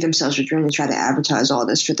St. Jude themselves are trying to try to advertise all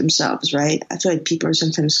this for themselves, right? I feel like people are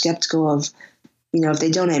sometimes skeptical of, if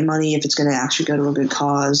they donate money, if it's going to actually go to a good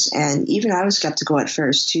cause. And even I was skeptical at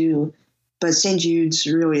first too, but St. Jude's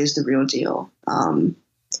really is the real deal.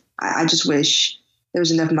 I just wish there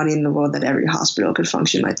was enough money in the world that every hospital could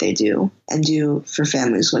function like they do and do for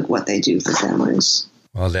families like what they do for families.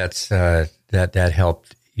 Well, that's that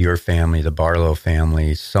helped your family, the Barlow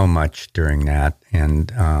family, so much during that,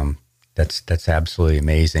 and that's absolutely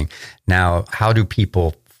amazing. Now, how do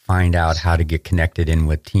people find out how to get connected in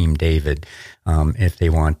with Team David if they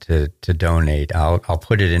want to donate? I'll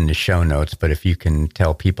put it in the show notes, but if you can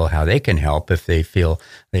tell people how they can help if they feel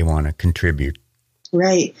they want to contribute.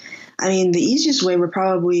 Right. I mean, the easiest way would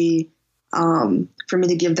probably for me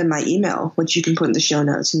to give them my email, which you can put in the show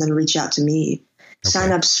notes, and then reach out to me. Okay.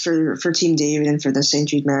 Signups for Team David and for the St.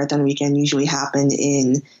 Jude Marathon weekend usually happen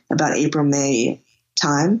in about April, May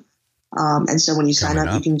time. And so when you sign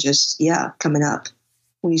up, you can just, coming up.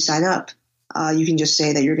 When you sign up, you can just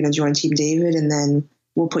say that you're going to join Team David, and then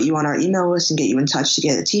we'll put you on our email list and get you in touch to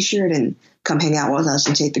get a t-shirt and come hang out with us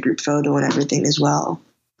and take the group photo and everything as well.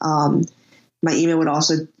 My email would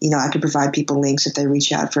also, I could provide people links if they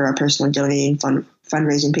reach out for our personal donating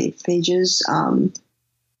fundraising pages.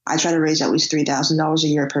 I try to raise at least $3,000 a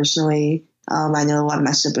year personally. I know a lot of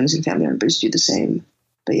my siblings and family members do the same.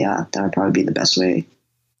 But yeah, that would probably be the best way.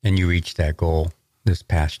 And you reached that goal this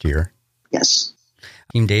past year? Yes.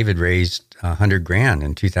 Team David raised $100,000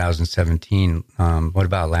 in 2017. What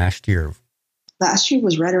about last year? Last year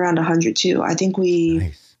was right around 100 too. I think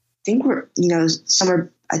we're,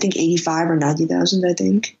 somewhere, I think 85 or 90,000, I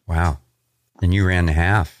think. Wow. And you ran the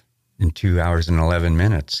half in 2 hours and 11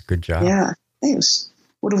 minutes. Good job. Yeah, thanks.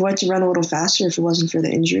 Would have liked to run a little faster if it wasn't for the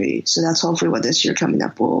injury. So that's hopefully what this year coming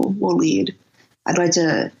up will lead. I'd like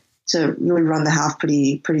to really run the half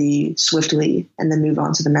pretty swiftly and then move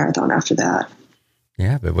on to the marathon after that.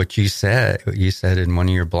 Yeah, but what you said in one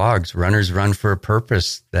of your blogs, runners run for a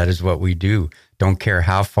purpose. That is what we do. Don't care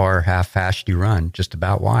how far, how fast you run, just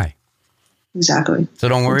about why. Exactly. So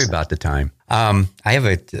don't worry about the time. I have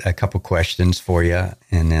a couple questions for you,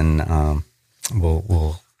 and then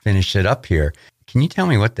we'll finish it up here. Can you tell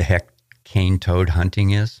me what the heck cane toad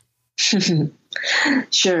hunting is?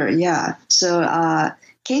 Sure, yeah. So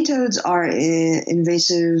cane toads are an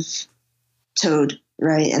invasive toad,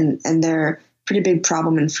 right? And they're a pretty big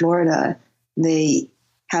problem in Florida. They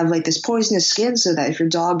have like this poisonous skin so that if your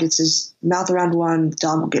dog gets his mouth around one, the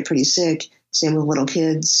dog will get pretty sick. Same with little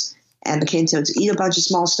kids. And the cane toads eat a bunch of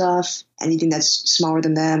small stuff, anything that's smaller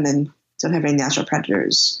than them, and don't have any natural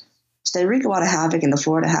predators. So they wreak a lot of havoc in the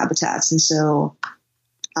Florida habitats. And so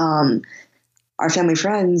our family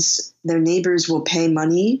friends, their neighbors will pay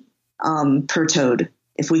money per toad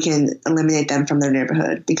if we can eliminate them from their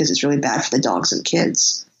neighborhood because it's really bad for the dogs and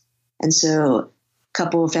kids. And so a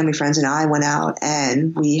couple of family friends and I went out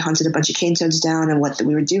and we hunted a bunch of cane toads down. And what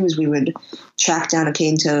we would do is we would track down a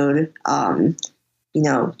cane toad,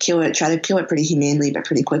 kill it, try to kill it pretty humanely, but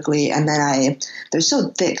pretty quickly. And then they're so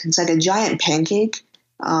thick. It's like a giant pancake,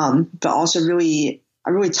 but also a really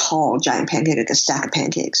tall giant pancake, like a stack of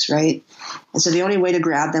pancakes, right? And so the only way to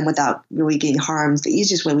grab them without really getting harmed, the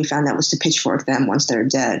easiest way we found out was to pitchfork them once they're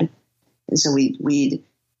dead. And so we'd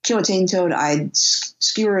kill a cane toad, I'd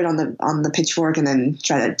skewer it on the pitchfork and then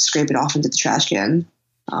try to scrape it off into the trash can.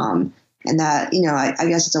 And that, I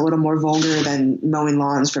guess it's a little more vulgar than mowing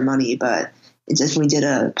lawns for money, but it definitely did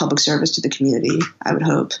a public service to the community, I would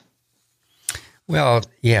hope. Well,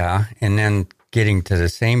 yeah. And then getting to the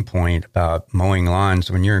same point about mowing lawns,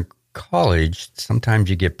 when you're in college, sometimes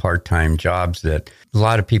you get part-time jobs that a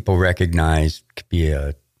lot of people recognize. Could be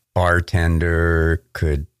a bartender,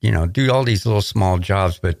 could, do all these little small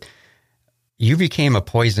jobs, but you became a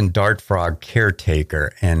poison dart frog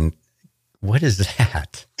caretaker. And what is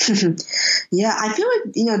that? Yeah, I feel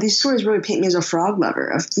like, these stories really paint me as a frog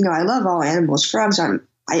lover. I love all animals. Frogs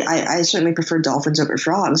I certainly prefer dolphins over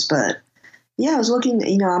frogs, but yeah, I was looking,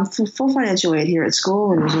 I'm full financial aid here at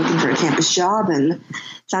school and was looking for a campus job and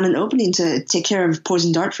found an opening to take care of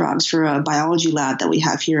poison dart frogs for a biology lab that we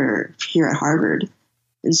have here at Harvard.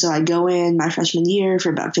 And so I'd go in my freshman year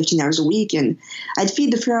for about 15 hours a week, and I'd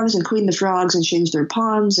feed the frogs and clean the frogs and change their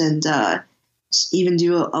ponds and even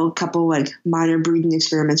do a couple like minor breeding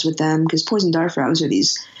experiments with them, because poison dart frogs are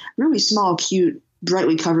these really small, cute,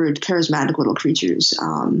 brightly covered, charismatic little creatures.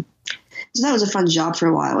 So that was a fun job for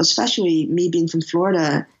a while, especially me being from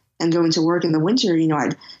Florida and going to work in the winter.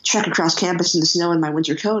 I'd trek across campus in the snow in my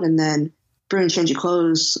winter coat and then bring a change of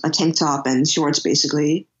clothes, a tank top and shorts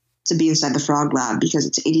basically, to be inside the frog lab because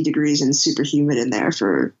it's 80 degrees and super humid in there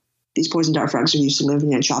for these poison dart frogs are used to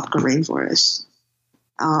living in tropical rainforests.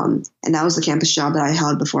 And that was the campus job that I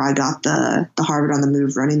held before I got the Harvard on the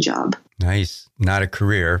Move running job. Nice. Not a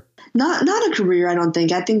career. Not a career, I don't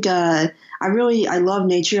think. I think I love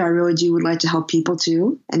nature. I really would like to help people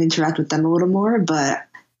too and interact with them a little more. But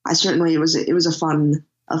it was a fun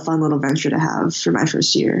little venture to have for my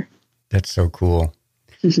first year. That's so cool.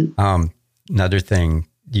 Another thing,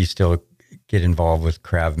 do you still get involved with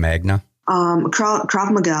Krav Maga?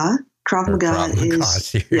 Krav Maga. Krav Maga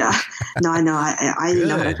is, yeah. No, I know. I didn't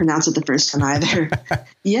know how to pronounce it the first time either.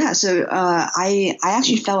 Yeah. So I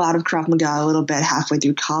actually fell out of Krav Maga a little bit halfway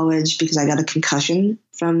through college because I got a concussion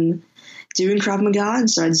from doing Krav Maga. And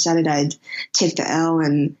so I decided I'd take the L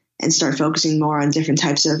and start focusing more on different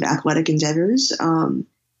types of athletic endeavors.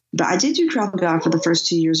 But I did do Krav Maga for the first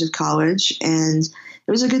 2 years of college, and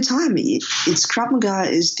it was a good time. Krav Maga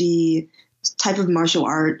is the type of martial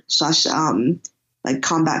art / like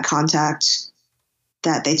combat contact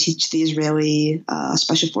that they teach the Israeli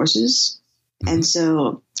special forces. And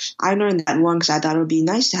so I learned that one because I thought it would be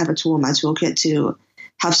nice to have a tool in my toolkit to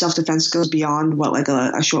have self-defense skills beyond what like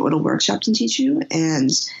a short little workshop can teach you.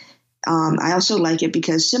 And I also like it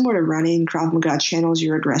because similar to running, Krav Maga channels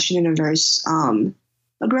your aggression in a very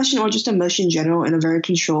aggression or just emotion in general in a very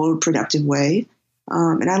controlled, productive way.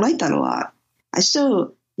 And I like that a lot. I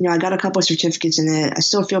still, I got a couple of certificates in it. I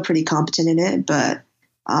still feel pretty competent in it, but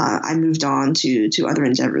I moved on to other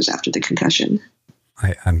endeavors after the concussion.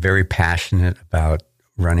 I'm very passionate about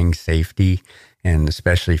running safety, and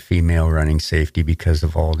especially female running safety, because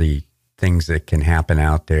of all the things that can happen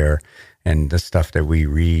out there and the stuff that we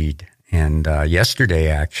read. And yesterday,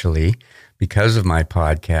 actually, because of my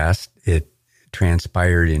podcast, it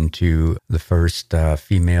transpired into the first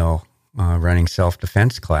female running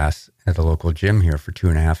self-defense class at the local gym here for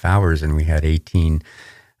 2.5 hours. And we had 18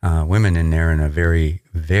 women in there and a very,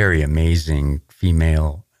 very amazing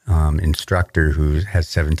female instructor who has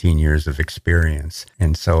 17 years of experience.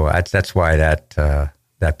 And so that's why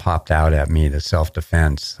that popped out at me, the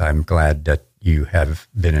self-defense. I'm glad that you have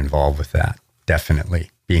been involved with that.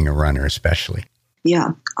 Definitely, being a runner especially.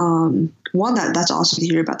 Yeah. One, that's awesome to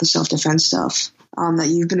hear about the self-defense stuff that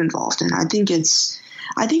you've been involved in. I think it's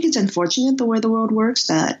unfortunate the way the world works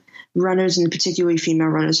that runners, and particularly female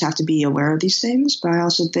runners, have to be aware of these things. But I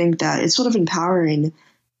also think that it's sort of empowering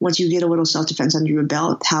once you get a little self-defense under your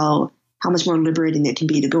belt, how much more liberating it can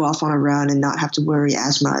be to go off on a run and not have to worry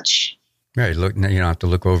as much. Right. Look, you don't have to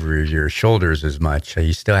look over your shoulders as much.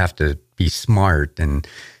 You still have to be smart and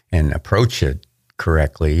approach it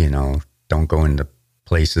correctly. Don't go into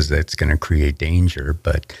places that's going to create danger,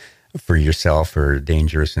 but for yourself or a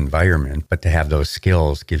dangerous environment. But to have those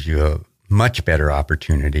skills gives you a much better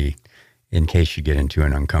opportunity in case you get into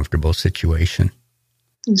an uncomfortable situation.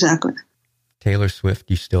 Exactly. Taylor Swift,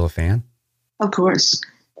 you still a fan? Of course.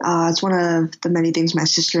 It's one of the many things my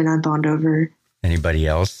sister and I bond over. Anybody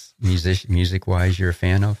else, music-wise, you're a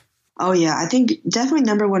fan of? Oh, yeah. I think definitely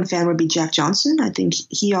number one fan would be Jack Johnson. I think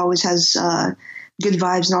he always has good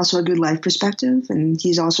vibes and also a good life perspective. And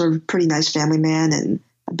he's also a pretty nice family man and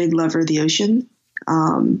a big lover of the ocean.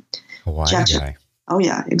 Hawaii guy. Oh,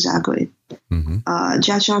 yeah, exactly. Mm-hmm.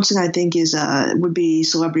 Jack Johnson, I think, would be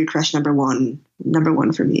celebrity crush number one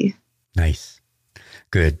for me. Nice.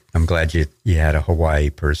 Good. I'm glad you had a Hawaii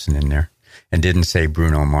person in there and didn't say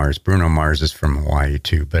Bruno Mars. Bruno Mars is from Hawaii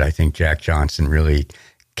too, but I think Jack Johnson really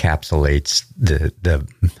encapsulates the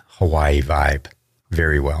Hawaii vibe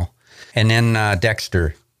very well. And then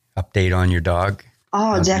Dexter, update on your dog.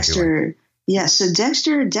 Oh, how's Dexter. Yeah. So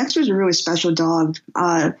Dexter's a really special dog.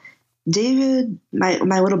 David,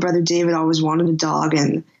 my little brother David always wanted a dog,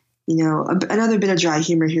 and another bit of dry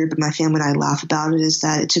humor here, but my family and I laugh about it, is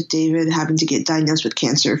that it took David having to get diagnosed with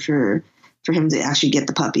cancer for him to actually get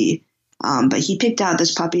the puppy. But he picked out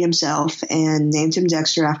this puppy himself and named him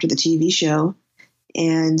Dexter after the TV show.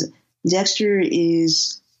 And Dexter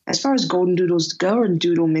is, as far as golden doodles go, and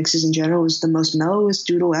doodle mixes in general, is the most mellowest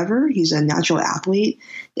doodle ever. He's a natural athlete,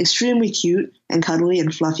 extremely cute and cuddly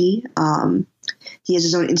and fluffy. He has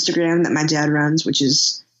his own Instagram that my dad runs, which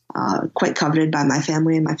is quite coveted by my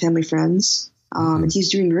family and my family friends. And he's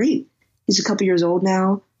doing great. He's a couple years old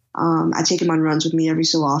now. I take him on runs with me every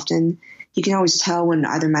so often. He can always tell when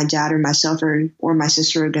either my dad or myself or my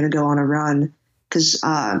sister are going to go on a run, because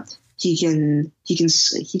he can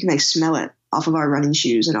like smell it off of our running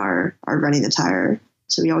shoes and our running attire.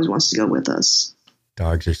 So he always wants to go with us.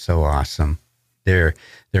 Dogs are so awesome. They're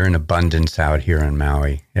in abundance out here on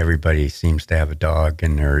Maui. Everybody seems to have a dog,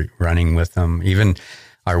 and they're running with them. Even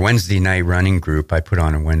our Wednesday night running group, I put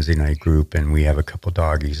on a Wednesday night group, and we have a couple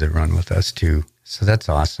doggies that run with us too. So that's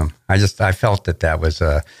awesome. I felt that was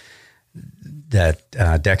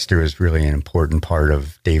Dexter was really an important part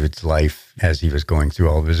of David's life as he was going through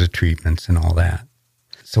all of his treatments and all that.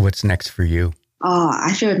 So what's next for you? Oh,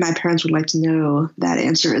 I feel like my parents would like to know that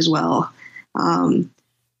answer as well.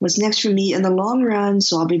 What's next for me in the long run?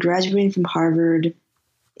 So I'll be graduating from Harvard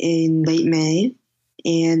in late May,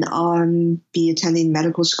 and I'll be attending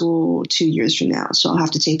medical school 2 years from now. So I'll have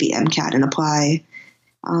to take the MCAT and apply.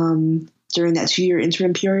 During that 2-year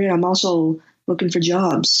interim period, I'm also looking for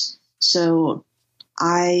jobs. So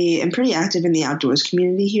I am pretty active in the outdoors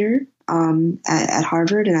community here at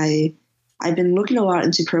Harvard, and I've been looking a lot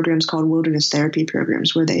into programs called wilderness therapy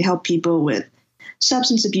programs, where they help people with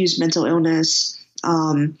substance abuse, mental illness,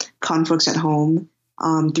 conflicts at home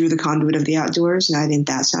through the conduit of the outdoors. And I think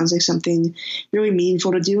that sounds like something really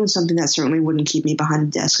meaningful to do, and something that certainly wouldn't keep me behind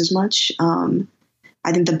a desk as much.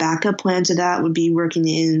 I think the backup plan to that would be working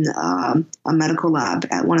in a medical lab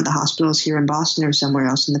at one of the hospitals here in Boston or somewhere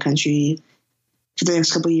else in the country for the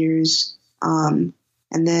next couple of years. And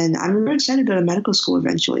then I'm really excited to go to medical school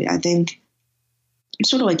eventually. I think I'm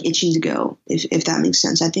sort of like itching to go, if that makes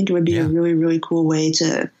sense. I think it would be a really, really cool way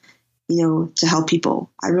to help people.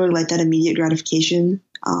 I really like that immediate gratification.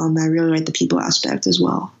 I really like the people aspect as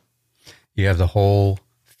well. You have the whole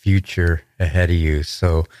future ahead of you,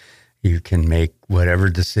 so you can make whatever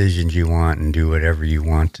decisions you want and do whatever you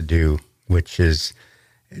want to do, which is,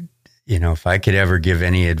 if I could ever give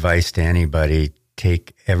any advice to anybody,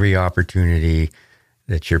 take every opportunity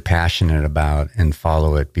that you're passionate about and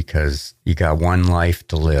follow it, because you got one life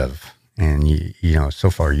to live. And, so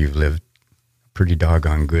far you've lived a pretty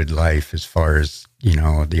doggone good life as far as,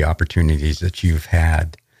 the opportunities that you've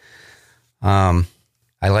had. I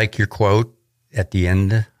like your quote at the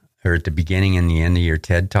end, or at the beginning and the end of your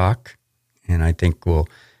TED Talk. And I think we'll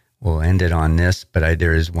end it on this, but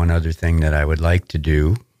there is one other thing that I would like to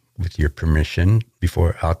do, with your permission.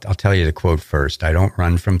 Before I'll tell you the quote first. I don't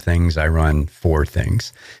run from things, I run for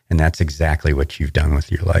things. And that's exactly what you've done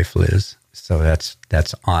with your life, Liz. So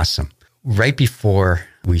that's awesome. Right before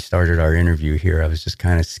we started our interview here, I was just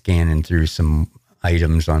kind of scanning through some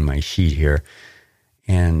items on my sheet here.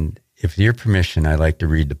 And if your permission, I'd like to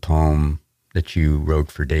read the poem that you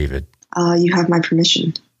wrote for David. You have my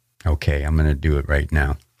permission. Okay, I'm going to do it right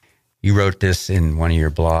now. You wrote this in one of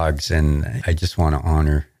your blogs, and I just want to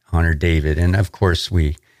honor David. And of course,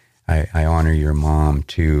 I honor your mom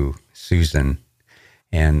too, Susan.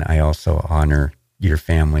 And I also honor your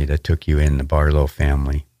family that took you in, the Barlow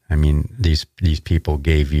family. I mean, these people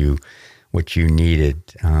gave you what you needed,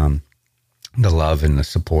 the love and the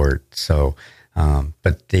support. So,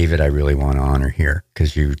 but David, I really want to honor here,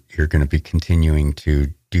 because you're going to be continuing to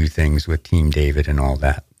do things with Team David and all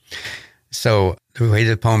that. So the way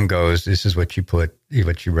the poem goes, this is what you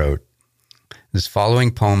wrote. This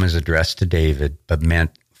following poem is addressed to David, but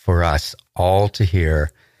meant for us all to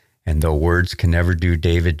hear. And though words can never do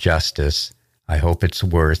David justice, I hope it's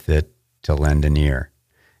worth it to lend an ear.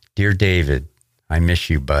 Dear David, I miss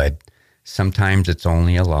you, bud. Sometimes it's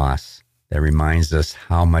only a loss that reminds us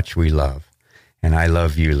how much we love. And I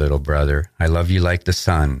love you, little brother. I love you like the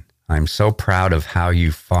sun. I'm so proud of how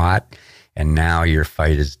you fought, and now your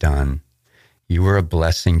fight is done. You were a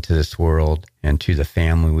blessing to this world and to the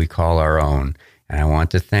family we call our own. And I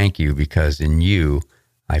want to thank you because in you,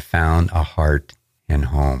 I found a heart and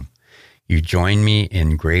home. You joined me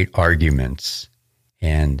in great arguments.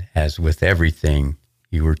 And as with everything,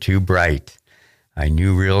 you were too bright. I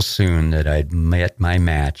knew real soon that I'd met my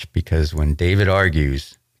match because when David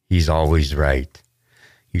argues, he's always right.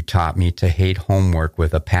 You taught me to hate homework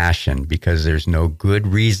with a passion because there's no good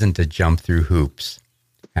reason to jump through hoops.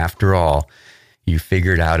 After all, you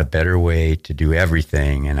figured out a better way to do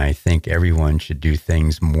everything, and I think everyone should do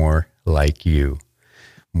things more like you.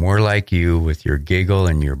 More like you with your giggle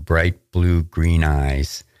and your bright blue-green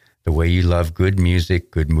eyes, the way you love good music,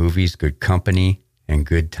 good movies, good company, and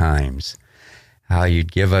good times. How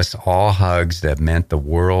you'd give us all hugs that meant the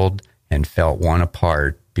world and felt one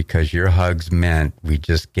apart because your hugs meant we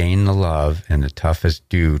just gained the love and the toughest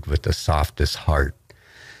dude with the softest heart.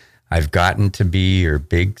 I've gotten to be your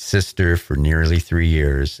big sister for nearly 3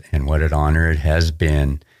 years, and what an honor it has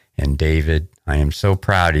been. And David, I am so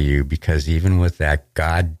proud of you because even with that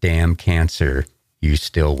goddamn cancer, you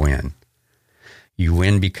still win. You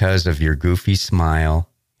win because of your goofy smile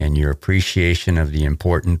and your appreciation of the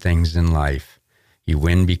important things in life. You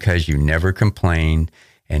win because you never complained,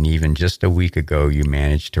 and even just a week ago, you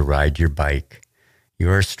managed to ride your bike.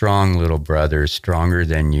 You're a strong little brother, stronger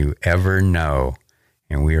than you ever know.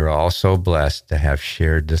 And we are all so blessed to have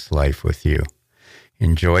shared this life with you.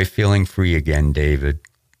 Enjoy feeling free again, David.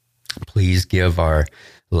 Please give our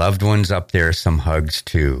loved ones up there some hugs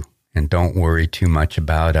too. And don't worry too much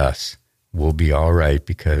about us. We'll be all right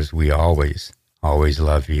because we always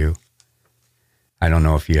love you. I don't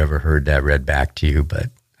know if you ever heard that read back to you, but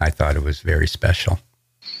I thought it was very special.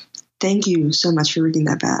 Thank you so much for reading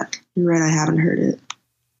that back. You're right, I haven't heard it. It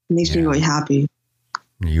makes me really happy.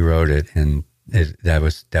 You wrote it, and that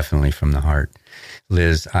was definitely from the heart.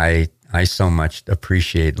 Liz, I so much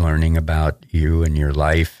appreciate learning about you and your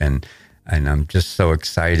life, and I'm just so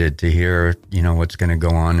excited to hear, what's going to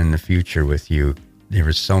go on in the future with you. There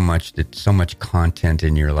was so much content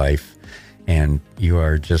in your life, and you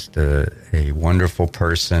are just a wonderful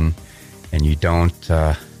person, and you don't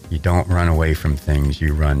run away from things,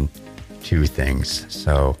 you run to things.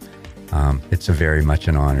 So it's very much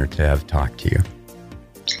an honor to have talked to you.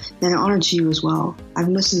 And an honor to you as well. I've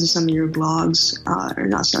listened to some of your blogs,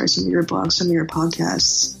 some of your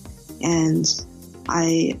podcasts, and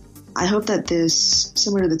I hope that this,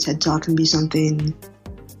 similar to the TED Talk, can be something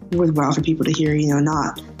worthwhile for people to hear.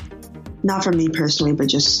 Not for me personally, but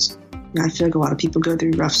just I feel like a lot of people go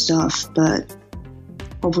through rough stuff, but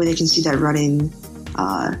hopefully they can see that running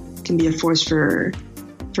can be a force for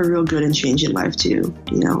real good and change in life too.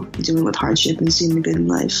 Dealing with hardship and seeing the good in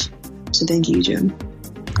life. So thank you, Jim.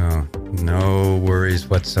 Oh, no worries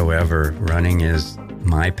whatsoever. Running is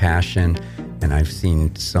my passion, and I've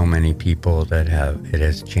seen so many people that it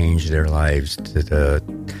has changed their lives to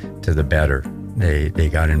the better. They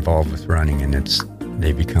got involved with running, and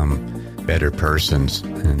they become better persons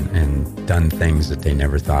and done things that they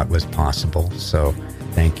never thought was possible. So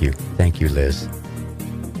thank you, Liz.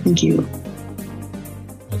 Thank you.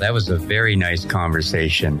 Well, that was a very nice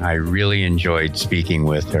conversation. I really enjoyed speaking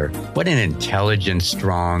with her. What an intelligent,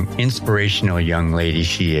 strong, inspirational young lady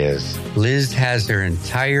she is. Liz has her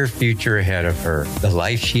entire future ahead of her. The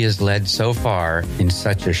life she has led so far in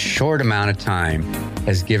such a short amount of time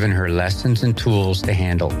has given her lessons and tools to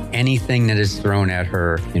handle anything that is thrown at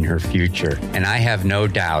her in her future. And I have no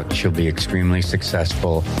doubt she'll be extremely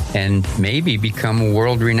successful and maybe become a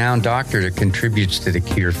world-renowned doctor that contributes to the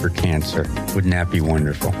cure for cancer. Wouldn't that be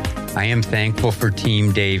wonderful? I am thankful for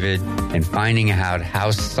Team David and finding out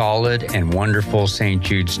how solid and wonderful St.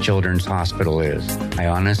 Jude's Children's Hospital is. I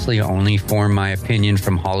honestly only form my opinion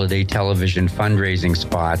from holiday television fundraising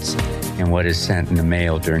spots and what is sent in the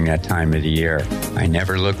mail during that time of the year. I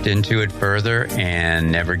never looked into it further and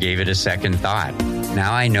never gave it a second thought.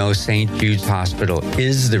 Now I know St. Jude's Hospital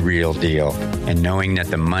is the real deal, and knowing that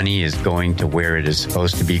the money is going to where it is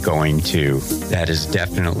supposed to be going to, that is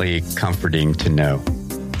definitely comforting to know.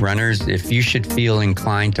 Runners, if you should feel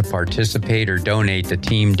inclined to participate or donate to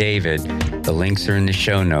Team David, the links are in the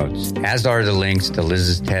show notes, as are the links to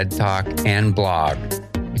Liz's TED Talk and blog.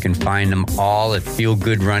 You can find them all at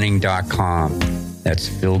feelgoodrunning.com. That's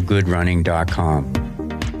feelgoodrunning.com.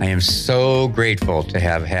 I am so grateful to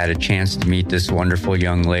have had a chance to meet this wonderful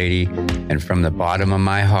young lady, and from the bottom of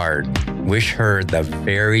my heart, wish her the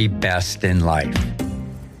very best in life.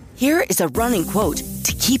 Here is a running quote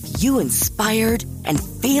to keep you inspired and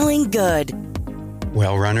feeling good.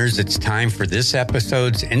 Well, runners, it's time for this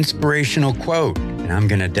episode's inspirational quote, and I'm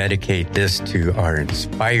going to dedicate this to our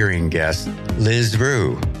inspiring guest, Liz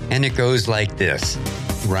Rue. And it goes like this: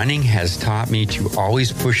 running has taught me to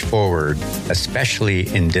always push forward, especially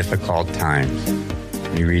in difficult times.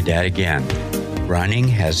 Let me read that again. Running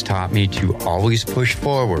has taught me to always push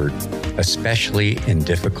forward, especially in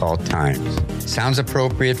difficult times. Sounds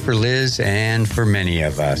appropriate for Liz and for many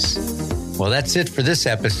of us. Well, that's it for this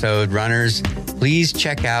episode, runners. Please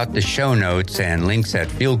check out the show notes and links at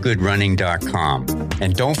feelgoodrunning.com.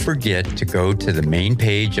 And don't forget to go to the main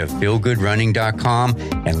page of feelgoodrunning.com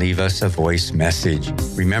and leave us a voice message.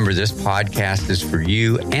 Remember, this podcast is for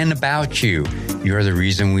you and about you. You're the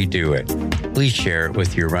reason we do it. Please share it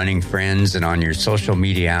with your running friends and on your social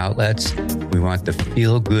media outlets. We want the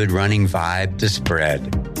Feel Good Running vibe to spread.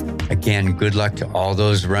 Again, good luck to all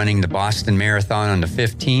those running the Boston Marathon on the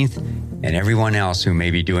 15th and everyone else who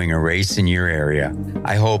may be doing a race in your area.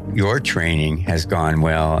 I hope your training has gone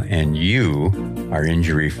well and you are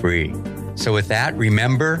injury-free. So with that,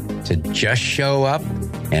 remember to just show up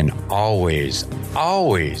and always,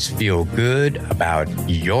 always feel good about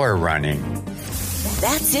your running.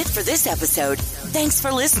 That's it for this episode. Thanks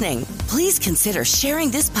for listening. Please consider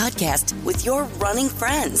sharing this podcast with your running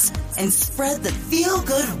friends and spread the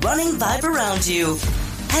feel-good running vibe around you.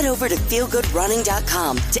 Head over to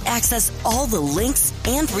feelgoodrunning.com to access all the links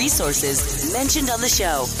and resources mentioned on the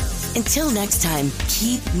show. Until next time,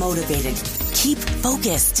 keep motivated, keep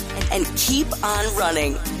focused, and keep on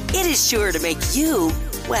running. It is sure to make you,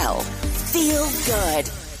 well, feel good.